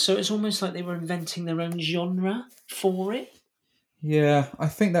 So it's almost like they were inventing their own genre for it. Yeah, I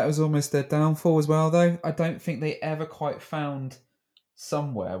think that was almost their downfall as well, though. I don't think they ever quite found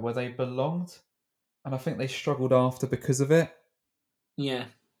somewhere where they belonged, and I think they struggled after because of it. Yeah,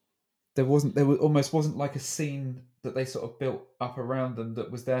 Almost wasn't like a scene that they sort of built up around them that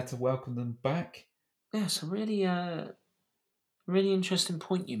was there to welcome them back. yeah. It's a really interesting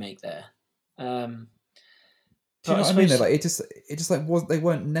point you make there. Um, Do you but I know what I mean? Though, suppose like it just like wasn't they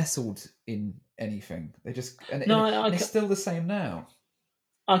weren't nestled in anything. They just no, and it's still the same now.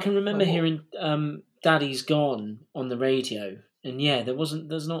 I can Like remember what? hearing "Daddy's Gone" on the radio, and yeah,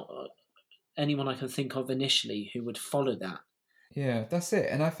 there's not anyone I can think of initially who would follow that. Yeah, that's it.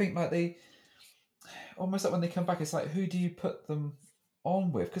 And I think like they almost like when they come back, it's like who do you put them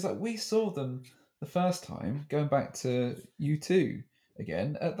on with? Because like we saw them the first time going back to U2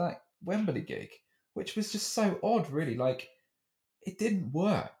 again at that Wembley gig, which was just so odd. Really, like it didn't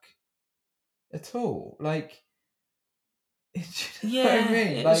work at all. Like, you know what I Yeah,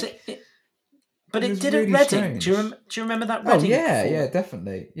 mean? Like but it it was did at really Reading. strange. Do you remember that Oh Reading yeah, yeah, performance?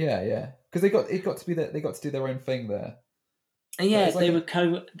 definitely, yeah. Because it got to be that they got to do their own thing there. But Yeah, it's like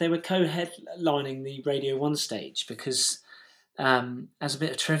a they were co-headlining the Radio One stage because, as a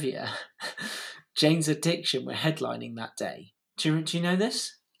bit of trivia, Jane's Addiction were headlining that day. Do you know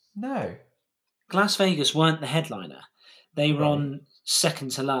this? no, Las Vegas weren't the headliner; they were right, on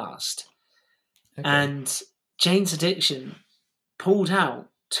second to last, okay, and Jane's Addiction pulled out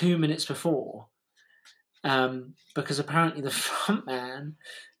 2 minutes before because apparently the front man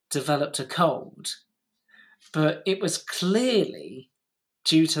developed a cold, but it was clearly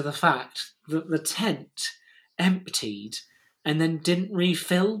due to the fact that the tent emptied and then didn't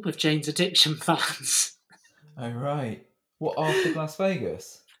refill with Jane's Addiction fans. oh right. What after Las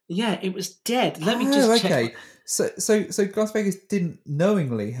Vegas? Yeah, it was dead. Let me Oh, just check. okay. So Las Vegas didn't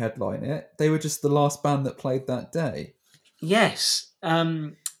knowingly headline it. They were just the last band that played that day. Yes. Let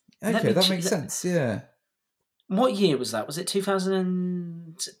Okay, me. that makes sense. Yeah, What year was that? Was it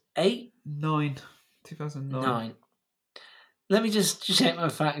 2008? 9, 2009. Nine. Let me just check my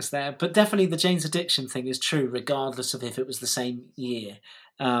facts there. But definitely the Jane's Addiction thing is true, regardless of if it was the same year.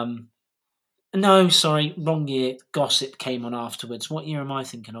 Um, no, sorry, wrong year. Gossip came on afterwards. What year am I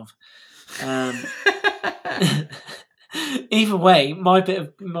thinking of? Um, either way, my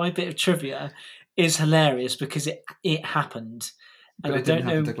bit of trivia is hilarious because it happened, But and I it didn't don't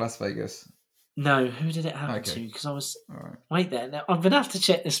happen to know. Las Vegas. No, who did it happen to? Okay, Because I was all right. wait there. Now, I'm gonna have to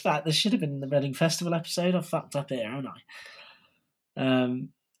check this back. This should have been in the Reading Festival episode. I fucked up here, haven't I?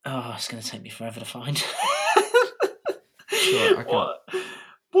 It's gonna take me forever to find. It's all right. I can. what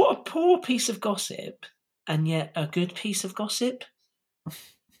what a poor piece of gossip, and yet a good piece of gossip.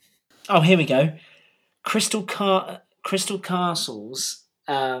 Oh, here we go. Crystal Castles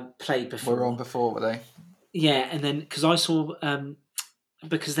played We're on before. before, were they? Yeah, and then because I saw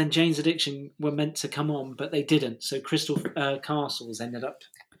because then Jane's Addiction were meant to come on, but they didn't. So Crystal Castles ended up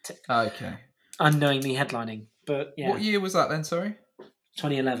Okay. unknowingly headlining. But yeah, What year was that then? Sorry.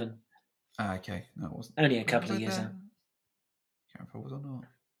 2011, Okay, no, it wasn't. only a Was couple I of years there? out. Can't remember if I was or not.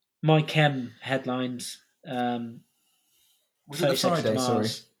 Mike M headlined Was it the 30 Seconds to Friday? Sorry.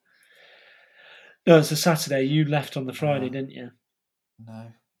 Mars. No, it's a Saturday. You left on the Friday, Ah. didn't you?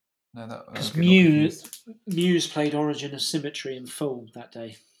 No, that Because I get all confused. Muse played Origin of Symmetry in full that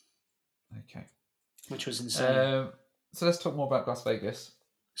day, Okay. which was insane. So let's talk more about Las Vegas.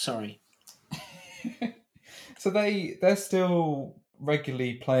 Sorry. So they're still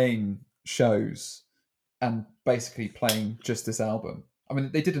regularly playing shows and basically playing just this album. I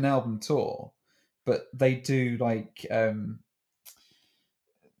mean, they did an album tour, but they do like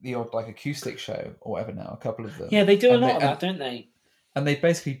the odd like acoustic show or whatever now. A couple of them. Yeah, they do a And lot of that, don't they? And they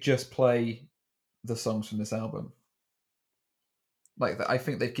basically just play the songs from this album. Like I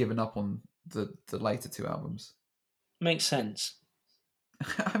think they've given up on the later two albums. Makes sense.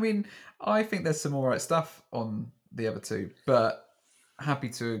 I mean, I think there's some alright stuff on the other two, but happy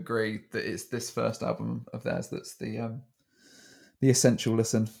to agree that it's this first album of theirs that's the essential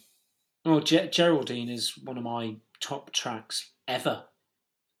listen. Well, Geraldine is one of my top tracks ever.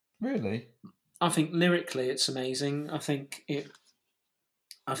 Really? I think lyrically it's amazing. I think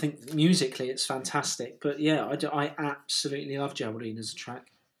musically it's fantastic. But yeah, I absolutely love Geraldine as a track.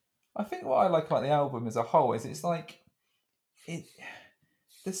 I think what I like about the album as a whole is it's like it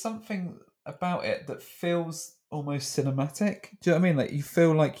there's something about it that feels almost cinematic. Do you know what I mean? Like you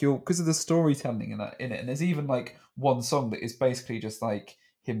feel like you're because of the storytelling in it, and there's even like one song that is basically just like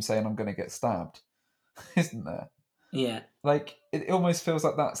him saying, "I'm going to get stabbed," isn't there? Yeah, Like it almost feels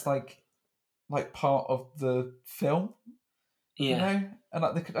like that's like part of the film, you yeah, know? And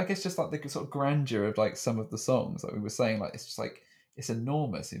like I guess just like the sort of grandeur of like some of the songs, like we were saying, like it's just like it's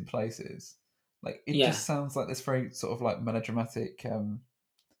enormous in places. Like it yeah. just sounds like this very sort of like melodramatic,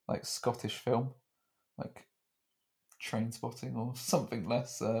 like Scottish film, like Train Spotting or something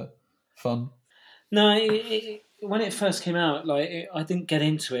less fun. No, when it first came out, I didn't get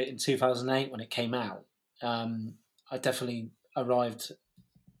into it in 2008 when it came out. Um, I definitely arrived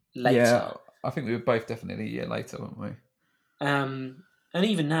later. Yeah, I think we were both definitely a year later, weren't we? And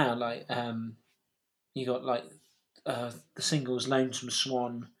even now, you got the singles "Lonesome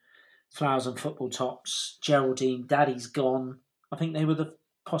Swan," "Flowers and Football Tops," "Geraldine," "Daddy's Gone." I think they were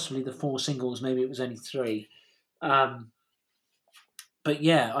possibly the four singles. Maybe it was only three. Um, but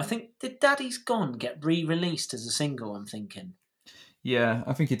yeah, I think did "Daddy's Gone" get re-released as a single? I'm thinking. Yeah,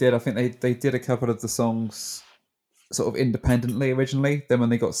 I think he did. I think they did a couple of the songs sort of independently originally. Then when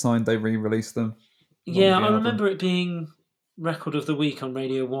they got signed, they re-released them along with Yeah, the I album. remember it being record of the week on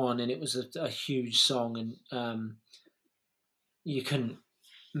Radio One, and it was a huge song, and you couldn't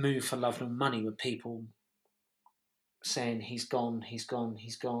move for love nor money with people saying he's gone, he's gone,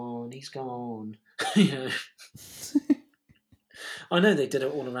 he's gone, he's gone. you know, I know they did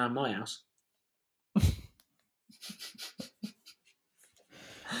it all around my house,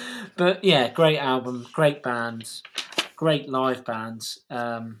 but yeah, great album, great bands, great live bands.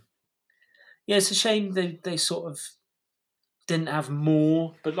 Yeah, it's a shame they sort of didn't have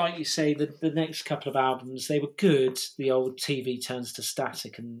more, but like you say, the next couple of albums they were good. The old TV turns to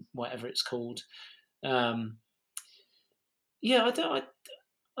static and whatever it's called. Um, yeah,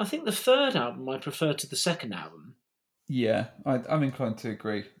 I think the third album I prefer to the second album. Yeah, I'm inclined to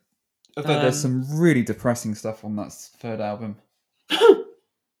agree. Although there's Um, some really depressing stuff on that third album.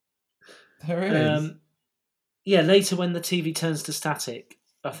 There is. um, yeah, later when the TV turns to static,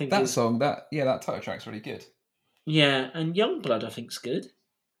 I think That is song, that title track's really good. yeah, and Youngblood I think's good.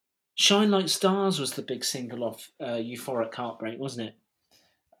 Shine Like Stars was the big single off Euphoric Heartbreak, wasn't it?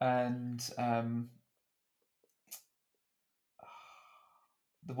 And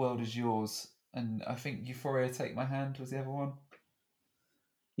The World Is Yours, and I think Euphoria Take My Hand was the other one. Which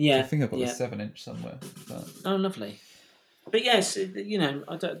I Yeah, think I've got the yeah. 7-inch somewhere. But Oh, lovely. But yes,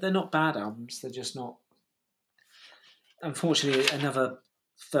 they're not bad albums. They're just not. Unfortunately, another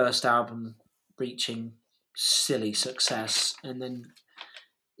first album reaching silly success, and then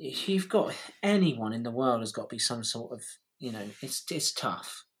if you've got anyone in the world has got to be some sort of it's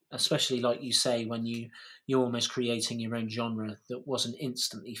tough, especially like you say when you're almost creating your own genre that wasn't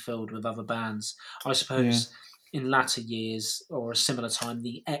instantly filled with other bands. I yeah, suppose in latter years or a similar time,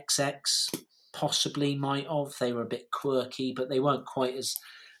 the XX possibly might have. They were a bit quirky, but they weren't quite as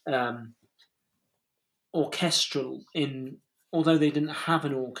um, orchestral in. Although they didn't have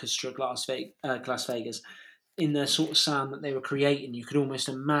an orchestra, Las Vegas, in their sort of sound that they were creating, you could almost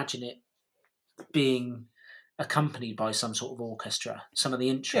imagine it being accompanied by some sort of orchestra. Some of the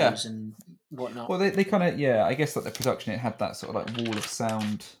yeah. intros and whatnot. Well, they kind of yeah. I guess that the production it had that sort of like wall of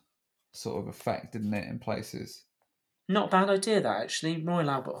sound sort of effect, didn't it? In places, Not a bad idea that actually. Royal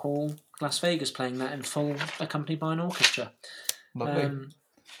Albert Hall, Las Vegas, playing that in full, accompanied by an orchestra. lovely. Um, God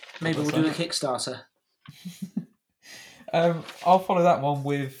maybe we'll bless do a them. Kickstarter. I'll follow that one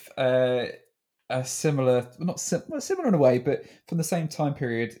with a similar, well, similar in a way, but from the same time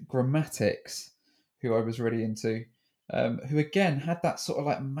period, Grammatics, who I was really into, who again had that sort of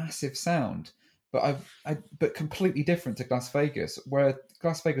like massive sound, but but completely different to Las Vegas, where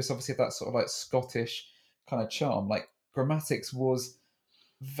Las Vegas obviously had that sort of like Scottish kind of charm. Like Grammatics was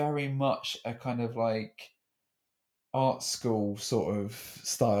very much a kind of like art school sort of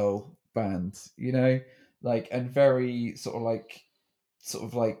style band, like and very sort of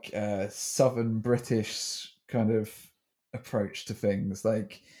like southern British kind of approach to things,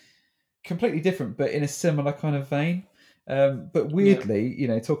 like completely different, but in a similar kind of vein. But Yeah.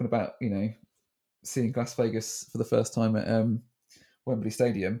 weirdly, talking about seeing Las Vegas for the first time at Wembley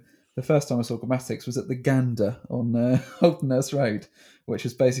Stadium. The first time I saw Grammatics was at the Gander on Old Nurse Road, which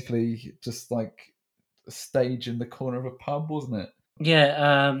was basically just like a stage in the corner of a pub, wasn't it?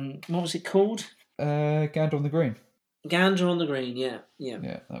 Yeah. What was it called? Gander on the Green. Gander on the Green. Yeah. Yeah.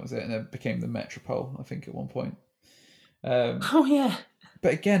 Yeah, that was it, and it became the Metropole, I think, at one point. Um, Oh yeah.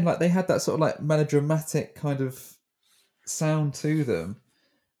 but again, like they had that sort of like melodramatic kind of sound to them,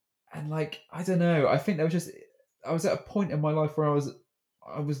 and like I don't know, I think they were just I was at a point in my life where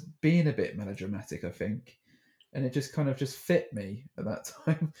I was being a bit melodramatic, I think, and it just kind of just fit me at that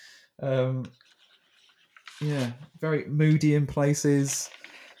time. Um, yeah, very moody in places,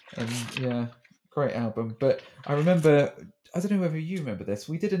 and yeah, great album. But I remember, I don't know whether you remember this.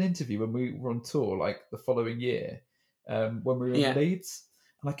 We did an interview when we were on tour, like the following year, when we were in Yeah. Leeds,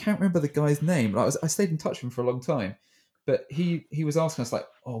 and I can't remember the guy's name. I stayed in touch with him for a long time, but he was asking us like,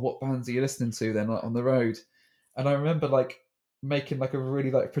 "Oh, what bands are you listening to then, like on the road?" And I remember like making like a really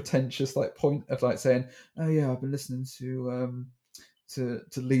like pretentious like point of like saying, "Oh yeah, I've been listening to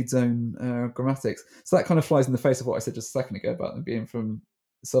Leeds' own Grammatics." So that kind of flies in the face of what I said just a second ago about them being from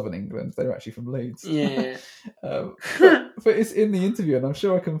Southern England. They're actually from Leeds. Yeah. But it's in the interview, and I'm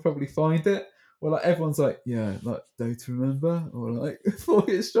sure I can probably find it. Well, like everyone's like, yeah, like Day to Remember, or like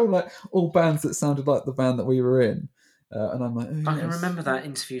 40 Strong, like all bands that sounded like the band that we were in. And I'm like, oh, I yes, can remember that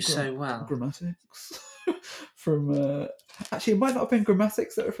interview so well. Grammatics from actually, it might not have been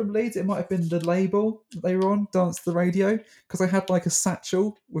Grammatics that were from Leeds. It might have been the label that they were on, Dance to the Radio, because I had like a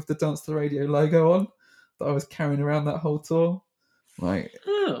satchel with the Dance to the Radio logo on that I was carrying around that whole tour. Like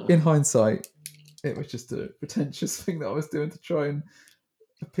Oh. in hindsight, it was just a pretentious thing that I was doing to try and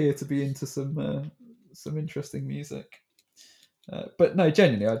appear to be into some interesting music. But no,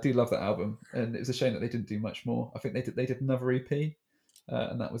 genuinely, I do love that album, and it was a shame that they didn't do much more. I think they did another EP,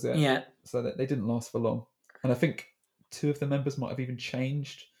 and that was it. Yeah. So that they didn't last for long. And I think two of the members might have even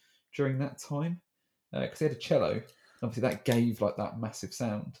changed during that time because they had a cello. Obviously, that gave like that massive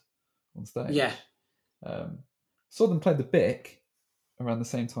sound on stage. Yeah. Saw them play the Bic around the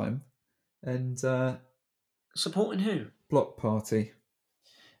same time, and Supporting who? Block Party.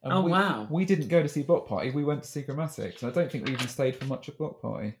 And Oh, wow. We didn't go to see Block Party. We went to see Grammatics, and I don't think we even stayed for much of Block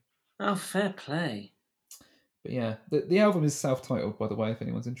Party. Oh, fair play. But yeah, the album is self-titled, by the way, if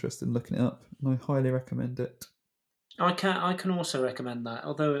anyone's interested in looking it up, and I highly recommend it. I can also recommend that,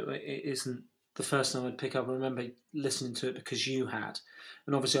 although it isn't the first time I'd pick up. I remember listening to it because you had,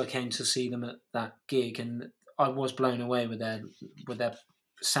 and obviously I came to see them at that gig, and I was blown away with their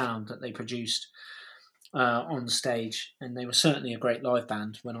sound that they produced on stage, and they were certainly a great live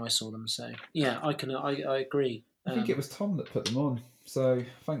band when I saw them. So yeah, I agree. I think it was Tom that put them on, so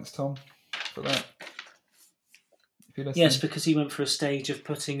thanks Tom for that. If you're listening. Yes, because he went for a stage of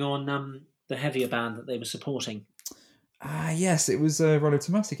putting on the heavier band that they were supporting. Yes, it was Rollo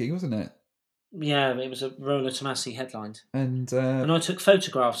Tomasi gig, wasn't it? Yeah, it was a Rollo Tomasi headlined. And I took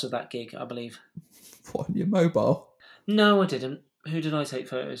photographs of that gig, I believe. What, on your mobile? No, I didn't. Who did I take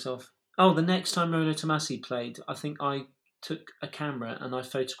photos of? Oh, the next time Rollo Tomasi played, I think I took a camera and I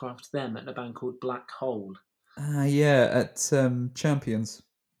photographed them at a band called Black Hole. Yeah, at Champions.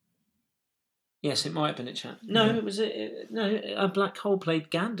 Yes, it might have been at Champ. No, yeah. It was a Black Hole played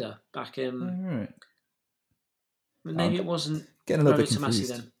Gander back in. Right. Maybe it wasn't getting a little bit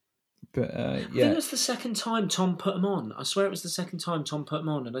confused then. But yeah, I think it was the second time Tom put them on. I swear it was the second time Tom put them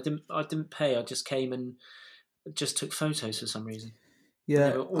on, and I didn't pay. I just came and just took photos for some reason.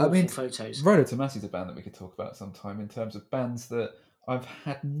 Yeah, they were awful photos. Rollo Tomasi is a band that we could talk about sometime in terms of bands that I've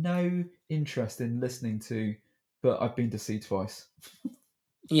had no interest in listening to, but I've been to see twice.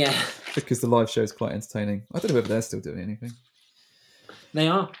 Yeah, because the live show is quite entertaining. I don't know whether they're still doing anything. They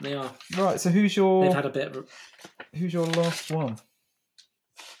are. Right. So who's your? They've had a bit of. Who's your last one?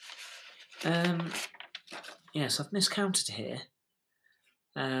 Yes, I've miscounted here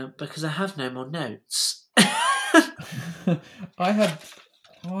because I have no more notes. I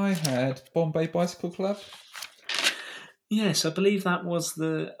had Bombay Bicycle Club. Yes, I believe that was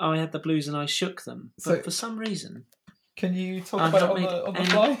I had the blues and I shook them, but for some reason. Can you talk about it on the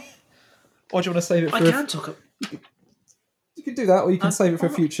fly? Or do you want to save it for... I can talk... You can do that, or you can save it for a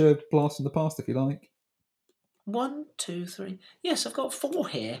future blast from the past if you like. 1, 2, 3. Yes, I've got 4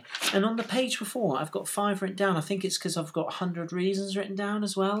 here. And on the page before, I've got 5 written down. I think it's because I've got 100 reasons written down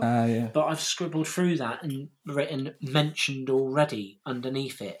as well. Yeah. But I've scribbled through that and written mentioned already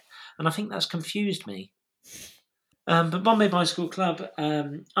underneath it. And I think that's confused me. But Bombay Bicycle Club,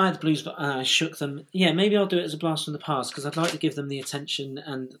 I had the blues, but I shook them. Yeah, maybe I'll do it as a blast from the past because I'd like to give them the attention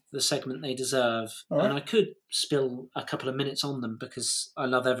and the segment they deserve. Right. And I could spill a couple of minutes on them because I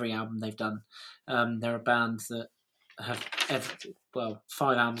love every album they've done. They're a band that have 5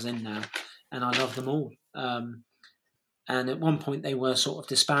 albums in now, and I love them all. And at one point they were sort of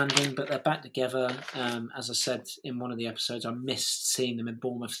disbanding, but they're back together. As I said in one of the episodes, I missed seeing them in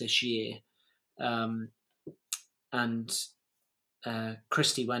Bournemouth this year. And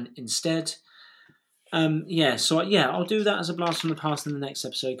Christy went instead. I'll do that as a blast from the past in the next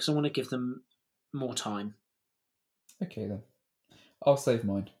episode because I want to give them more time. Okay then, I'll save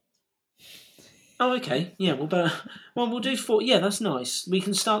mine. Oh, okay. Yeah, we'll do 4. Yeah, that's nice. We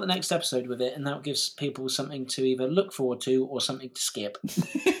can start the next episode with it, and that gives people something to either look forward to or something to skip.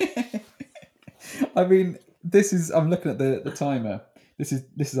 I mean, I'm looking at the timer. This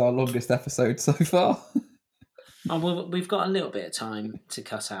is our longest episode so far. Oh, well, we've got a little bit of time to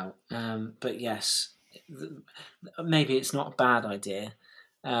cut out, but yes, maybe it's not a bad idea,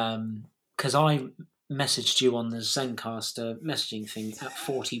 because I messaged you on the Zencaster messaging thing at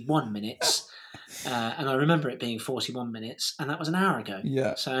 41 minutes, and I remember it being 41 minutes, and that was an hour ago.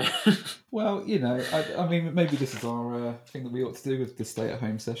 Yeah. So, well, I mean, maybe this is our thing that we ought to do with the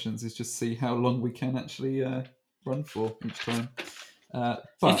stay-at-home sessions is just see how long we can actually run for each time. But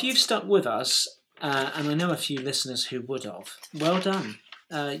if you've stuck with us, and I know a few listeners who would have, well done.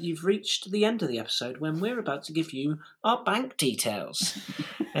 You've reached the end of the episode when we're about to give you our bank details.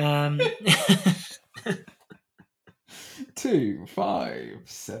 2, 5,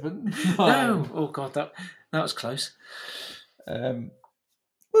 7, 5. No, oh god, that was close. Well,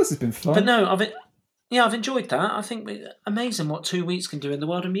 this has been fun. But no, I've enjoyed that. I think amazing what 2 weeks can do in the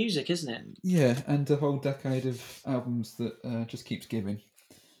world of music, isn't it? Yeah, and a whole decade of albums that just keeps giving.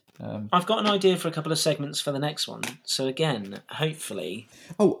 I've got an idea for a couple of segments for the next one. So again, hopefully.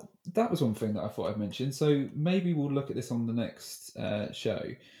 Oh, that was one thing that I thought I'd mention. So maybe we'll look at this on the next show.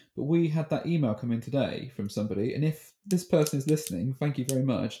 But we had that email come in today from somebody, and if this person is listening, thank you very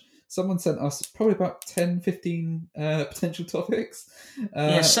much. Someone sent us probably about 10, 15 potential topics.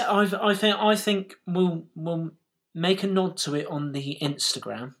 Yes, I think we'll make a nod to it on the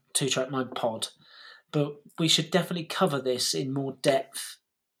Instagram, 2 Track Mind Pod, but we should definitely cover this in more depth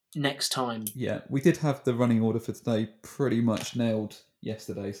next time. Yeah, we did have the running order for today pretty much nailed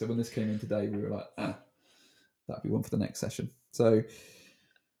yesterday. So when this came in today, we were like, that'd be one for the next session. So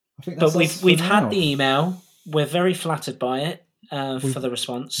I think that's. But we've had the email. We're very flattered by it for the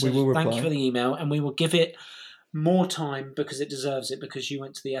response. So we will reply. Thank you for the email, and we will give it more time because it deserves it, because you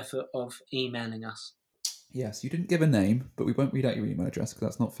went to the effort of emailing us. Yes, you didn't give a name, but we won't read out your email address because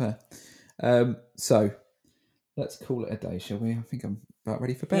that's not fair. So let's call it a day, shall we? I think I'm about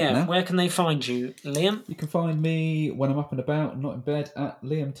ready for bed now. Yeah, where can they find you, Liam? You can find me when I'm up and about and not in bed at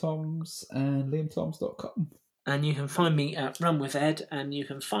Liam Toms and liamtoms.com. And you can find me at Run With Ed, and you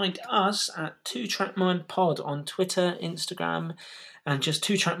can find us at 2Track Mind Pod on Twitter, Instagram, and just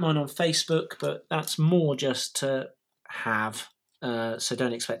 2Track Mind on Facebook, but that's more just to have, so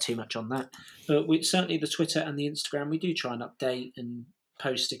don't expect too much on that. But certainly the Twitter and the Instagram, we do try and update and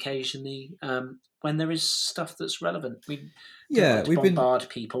post occasionally when there is stuff that's relevant. We've bombard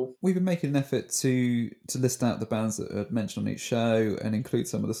people. We've been making an effort to list out the bands that are mentioned on each show and include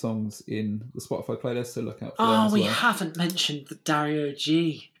some of the songs in the Spotify playlist. So look out for them as well. Haven't mentioned the Dario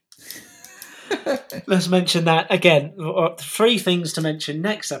G. Let's mention that again. 3 things to mention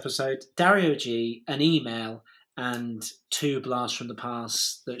next episode: Dario G, an email, and 2 blasts from the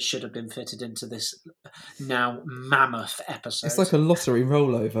past that should have been fitted into this now mammoth episode. It's like a lottery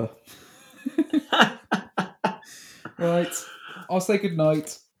rollover. Right. I'll say good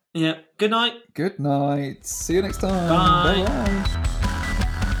night. Yeah. Good night. Good night. See you next time. Bye. Bye-bye.